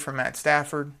crucial year for Matt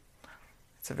Stafford.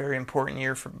 It's a very important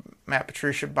year for Matt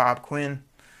Patricia, Bob Quinn.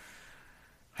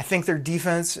 I think their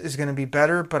defense is going to be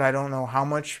better, but I don't know how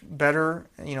much better.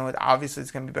 Obviously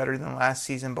it's going to be better than last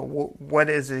season, but what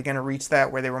is it going to reach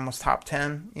that where they were almost top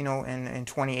 10, in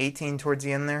 2018 towards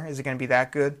the end there? Is it going to be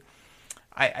that good?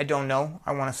 I don't know.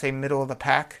 I want to say middle of the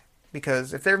pack.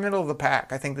 Because if they're middle of the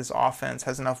pack, I think this offense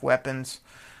has enough weapons.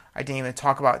 I didn't even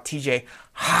talk about TJ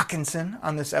Hawkinson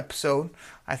on this episode.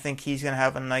 I think he's going to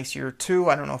have a nice year too.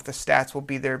 I don't know if the stats will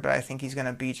be there, but I think he's going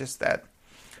to be just that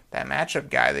matchup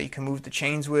guy that you can move the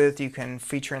chains with, you can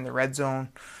feature in the red zone.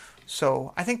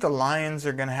 So I think the Lions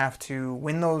are going to have to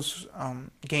win those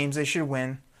games they should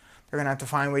win. They're going to have to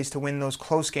find ways to win those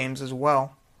close games as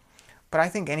well. But I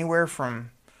think anywhere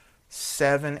from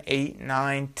 7, 8,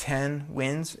 9, 10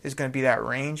 wins is going to be that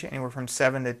range. Anywhere from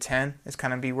 7 to 10 is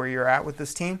kind of be where you're at with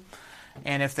this team.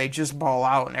 And if they just ball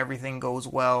out and everything goes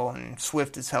well and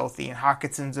Swift is healthy and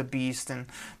Hawkinson's a beast and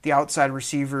the outside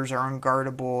receivers are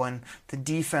unguardable and the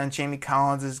defense, Jamie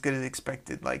Collins, is as good as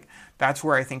expected, like that's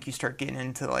where I think you start getting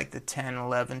into like the 10,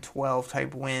 11, 12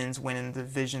 type wins, winning the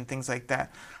division, things like that.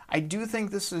 I do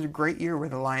think this is a great year where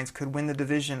the Lions could win the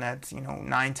division at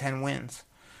 9, 10 wins.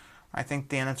 I think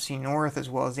the NFC North as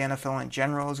well as the NFL in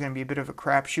general is going to be a bit of a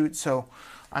crapshoot. So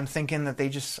I'm thinking that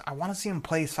I want to see them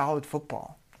play solid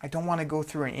football. I don't want to go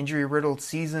through an injury-riddled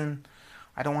season.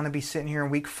 I don't want to be sitting here in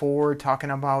week 4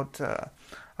 talking about a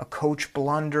coach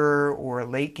blunder or a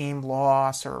late-game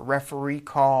loss or a referee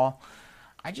call.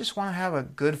 I just want to have a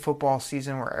good football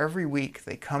season where every week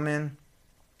they come in,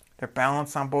 they're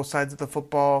balanced on both sides of the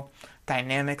football,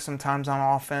 dynamic sometimes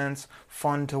on offense,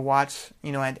 fun to watch,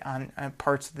 on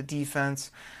parts of the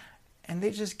defense. And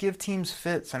they just give teams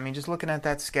fits. I mean, just looking at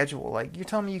that schedule, like you're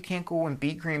telling me you can't go and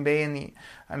beat Green Bay in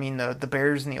the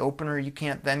Bears in the opener. You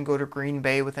can't then go to Green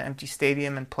Bay with an empty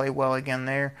stadium and play well again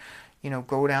there.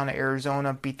 Go down to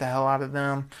Arizona, beat the hell out of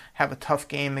them, have a tough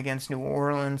game against New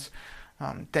Orleans,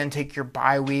 then take your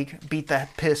bye week, beat the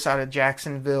piss out of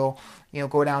Jacksonville,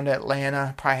 go down to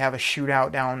Atlanta, probably have a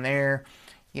shootout down there.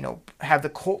 Have the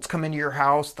Colts come into your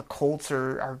house. The Colts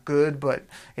are good, but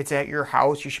it's at your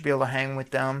house. You should be able to hang with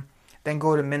them. Then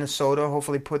go to Minnesota,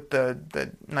 hopefully put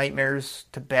the nightmares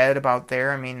to bed about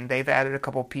there. I mean, they've added a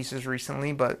couple pieces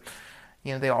recently, but,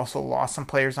 they also lost some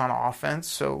players on offense,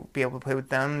 so be able to play with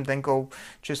them. Then go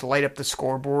just light up the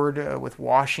scoreboard with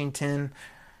Washington.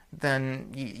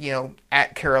 Then,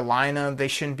 at Carolina, they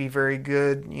shouldn't be very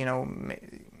good.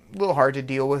 A little hard to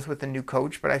deal with the new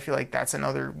coach, but I feel like that's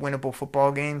another winnable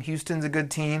football game. Houston's a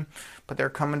good team, but they're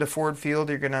coming to Ford Field.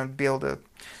 You're going to be able to,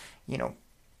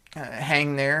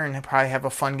 hang there and probably have a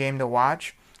fun game to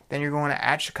watch. Then you're going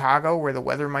at Chicago where the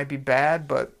weather might be bad,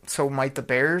 but so might the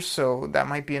Bears, so that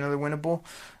might be another winnable.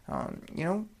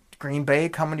 Green Bay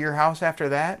coming to your house after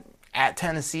that. At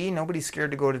Tennessee, nobody's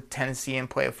scared to go to Tennessee and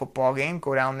play a football game.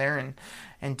 Go down there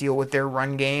and deal with their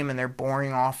run game and their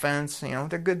boring offense. They're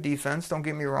good defense, don't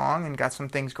get me wrong, and got some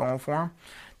things going for them.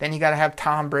 Then you got to have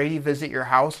Tom Brady visit your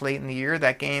house late in the year.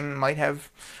 That game might have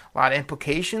a lot of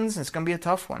implications. It's going to be a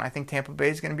tough one. I think Tampa Bay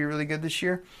is going to be really good this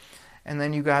year. And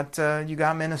then you got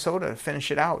Minnesota to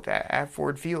finish it out at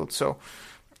Ford Field. So,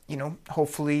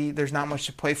 hopefully there's not much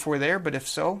to play for there. But if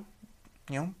so,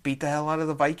 beat the hell out of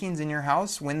the Vikings in your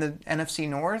house, win the NFC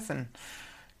North, and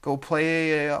go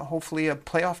play hopefully a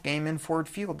playoff game in Ford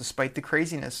Field despite the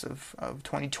craziness of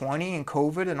 2020 and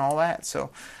COVID and all that. So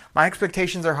my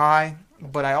expectations are high.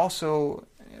 But I also,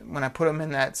 when I put them in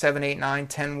that 7, 8, 9,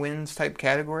 10 wins type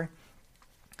category,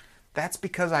 that's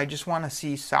because I just want to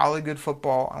see solid, good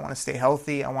football. I want to stay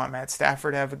healthy. I want Matt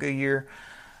Stafford to have a good year.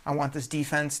 I want this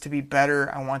defense to be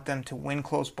better. I want them to win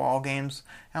close ball games.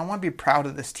 And I want to be proud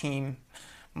of this team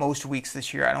most weeks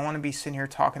this year. I don't want to be sitting here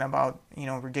talking about,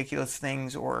 ridiculous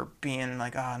things or being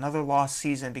like, another lost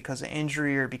season because of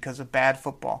injury or because of bad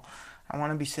football. I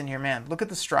want to be sitting here, man, look at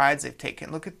the strides they've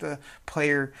taken. Look at the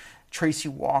player Tracy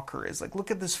Walker is. Like,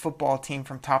 look at this football team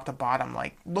from top to bottom.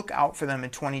 Like, look out for them in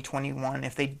 2021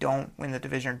 if they don't win the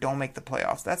division or don't make the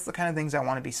playoffs. That's the kind of things I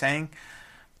want to be saying.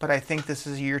 But I think this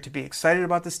is a year to be excited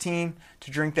about this team,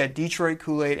 to drink that Detroit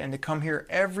Kool-Aid, and to come here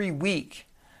every week,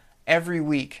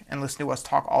 and listen to us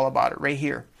talk all about it right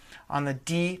here on the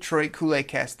Detroit Kool-Aid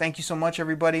Cast. Thank you so much,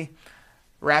 everybody.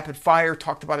 Rapid fire,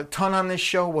 talked about a ton on this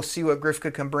show. We'll see what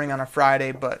Grifka can bring on a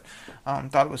Friday, but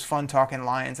thought it was fun talking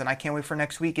Lions, and I can't wait for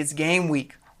next week. It's game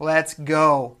week. Let's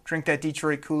go. Drink that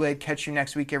Detroit Kool-Aid. Catch you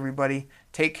next week, everybody.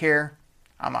 Take care.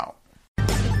 I'm out.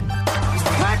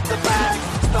 Pack the bag.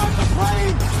 Start the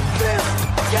plane. This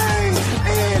game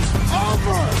is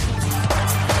over.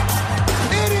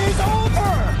 It is over.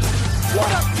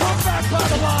 What a comeback by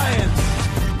the Lions.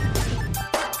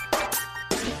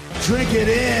 Drink it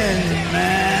in,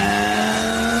 man.